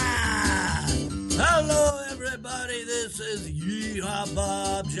 Hello, everybody. This is Yeehaw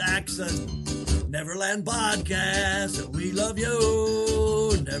Bob Jackson. Neverland Podcast, we love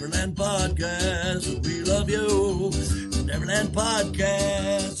you. Neverland Podcast, we love you. Neverland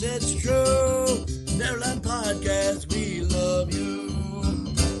Podcast, it's true. Neverland Podcast, we love you.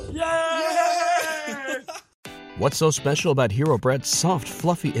 Yeah! What's so special about Hero Bread's soft,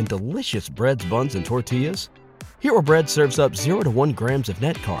 fluffy, and delicious breads, buns, and tortillas? Hero Bread serves up 0 to 1 grams of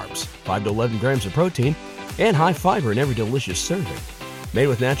net carbs, 5 to 11 grams of protein, and high fiber in every delicious serving. Made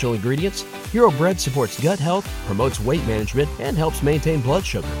with natural ingredients, Hero Bread supports gut health, promotes weight management, and helps maintain blood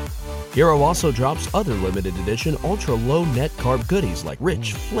sugar. Hero also drops other limited edition ultra-low net carb goodies like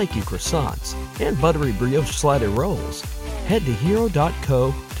rich, flaky croissants and buttery brioche slider rolls. Head to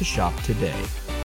hero.co to shop today.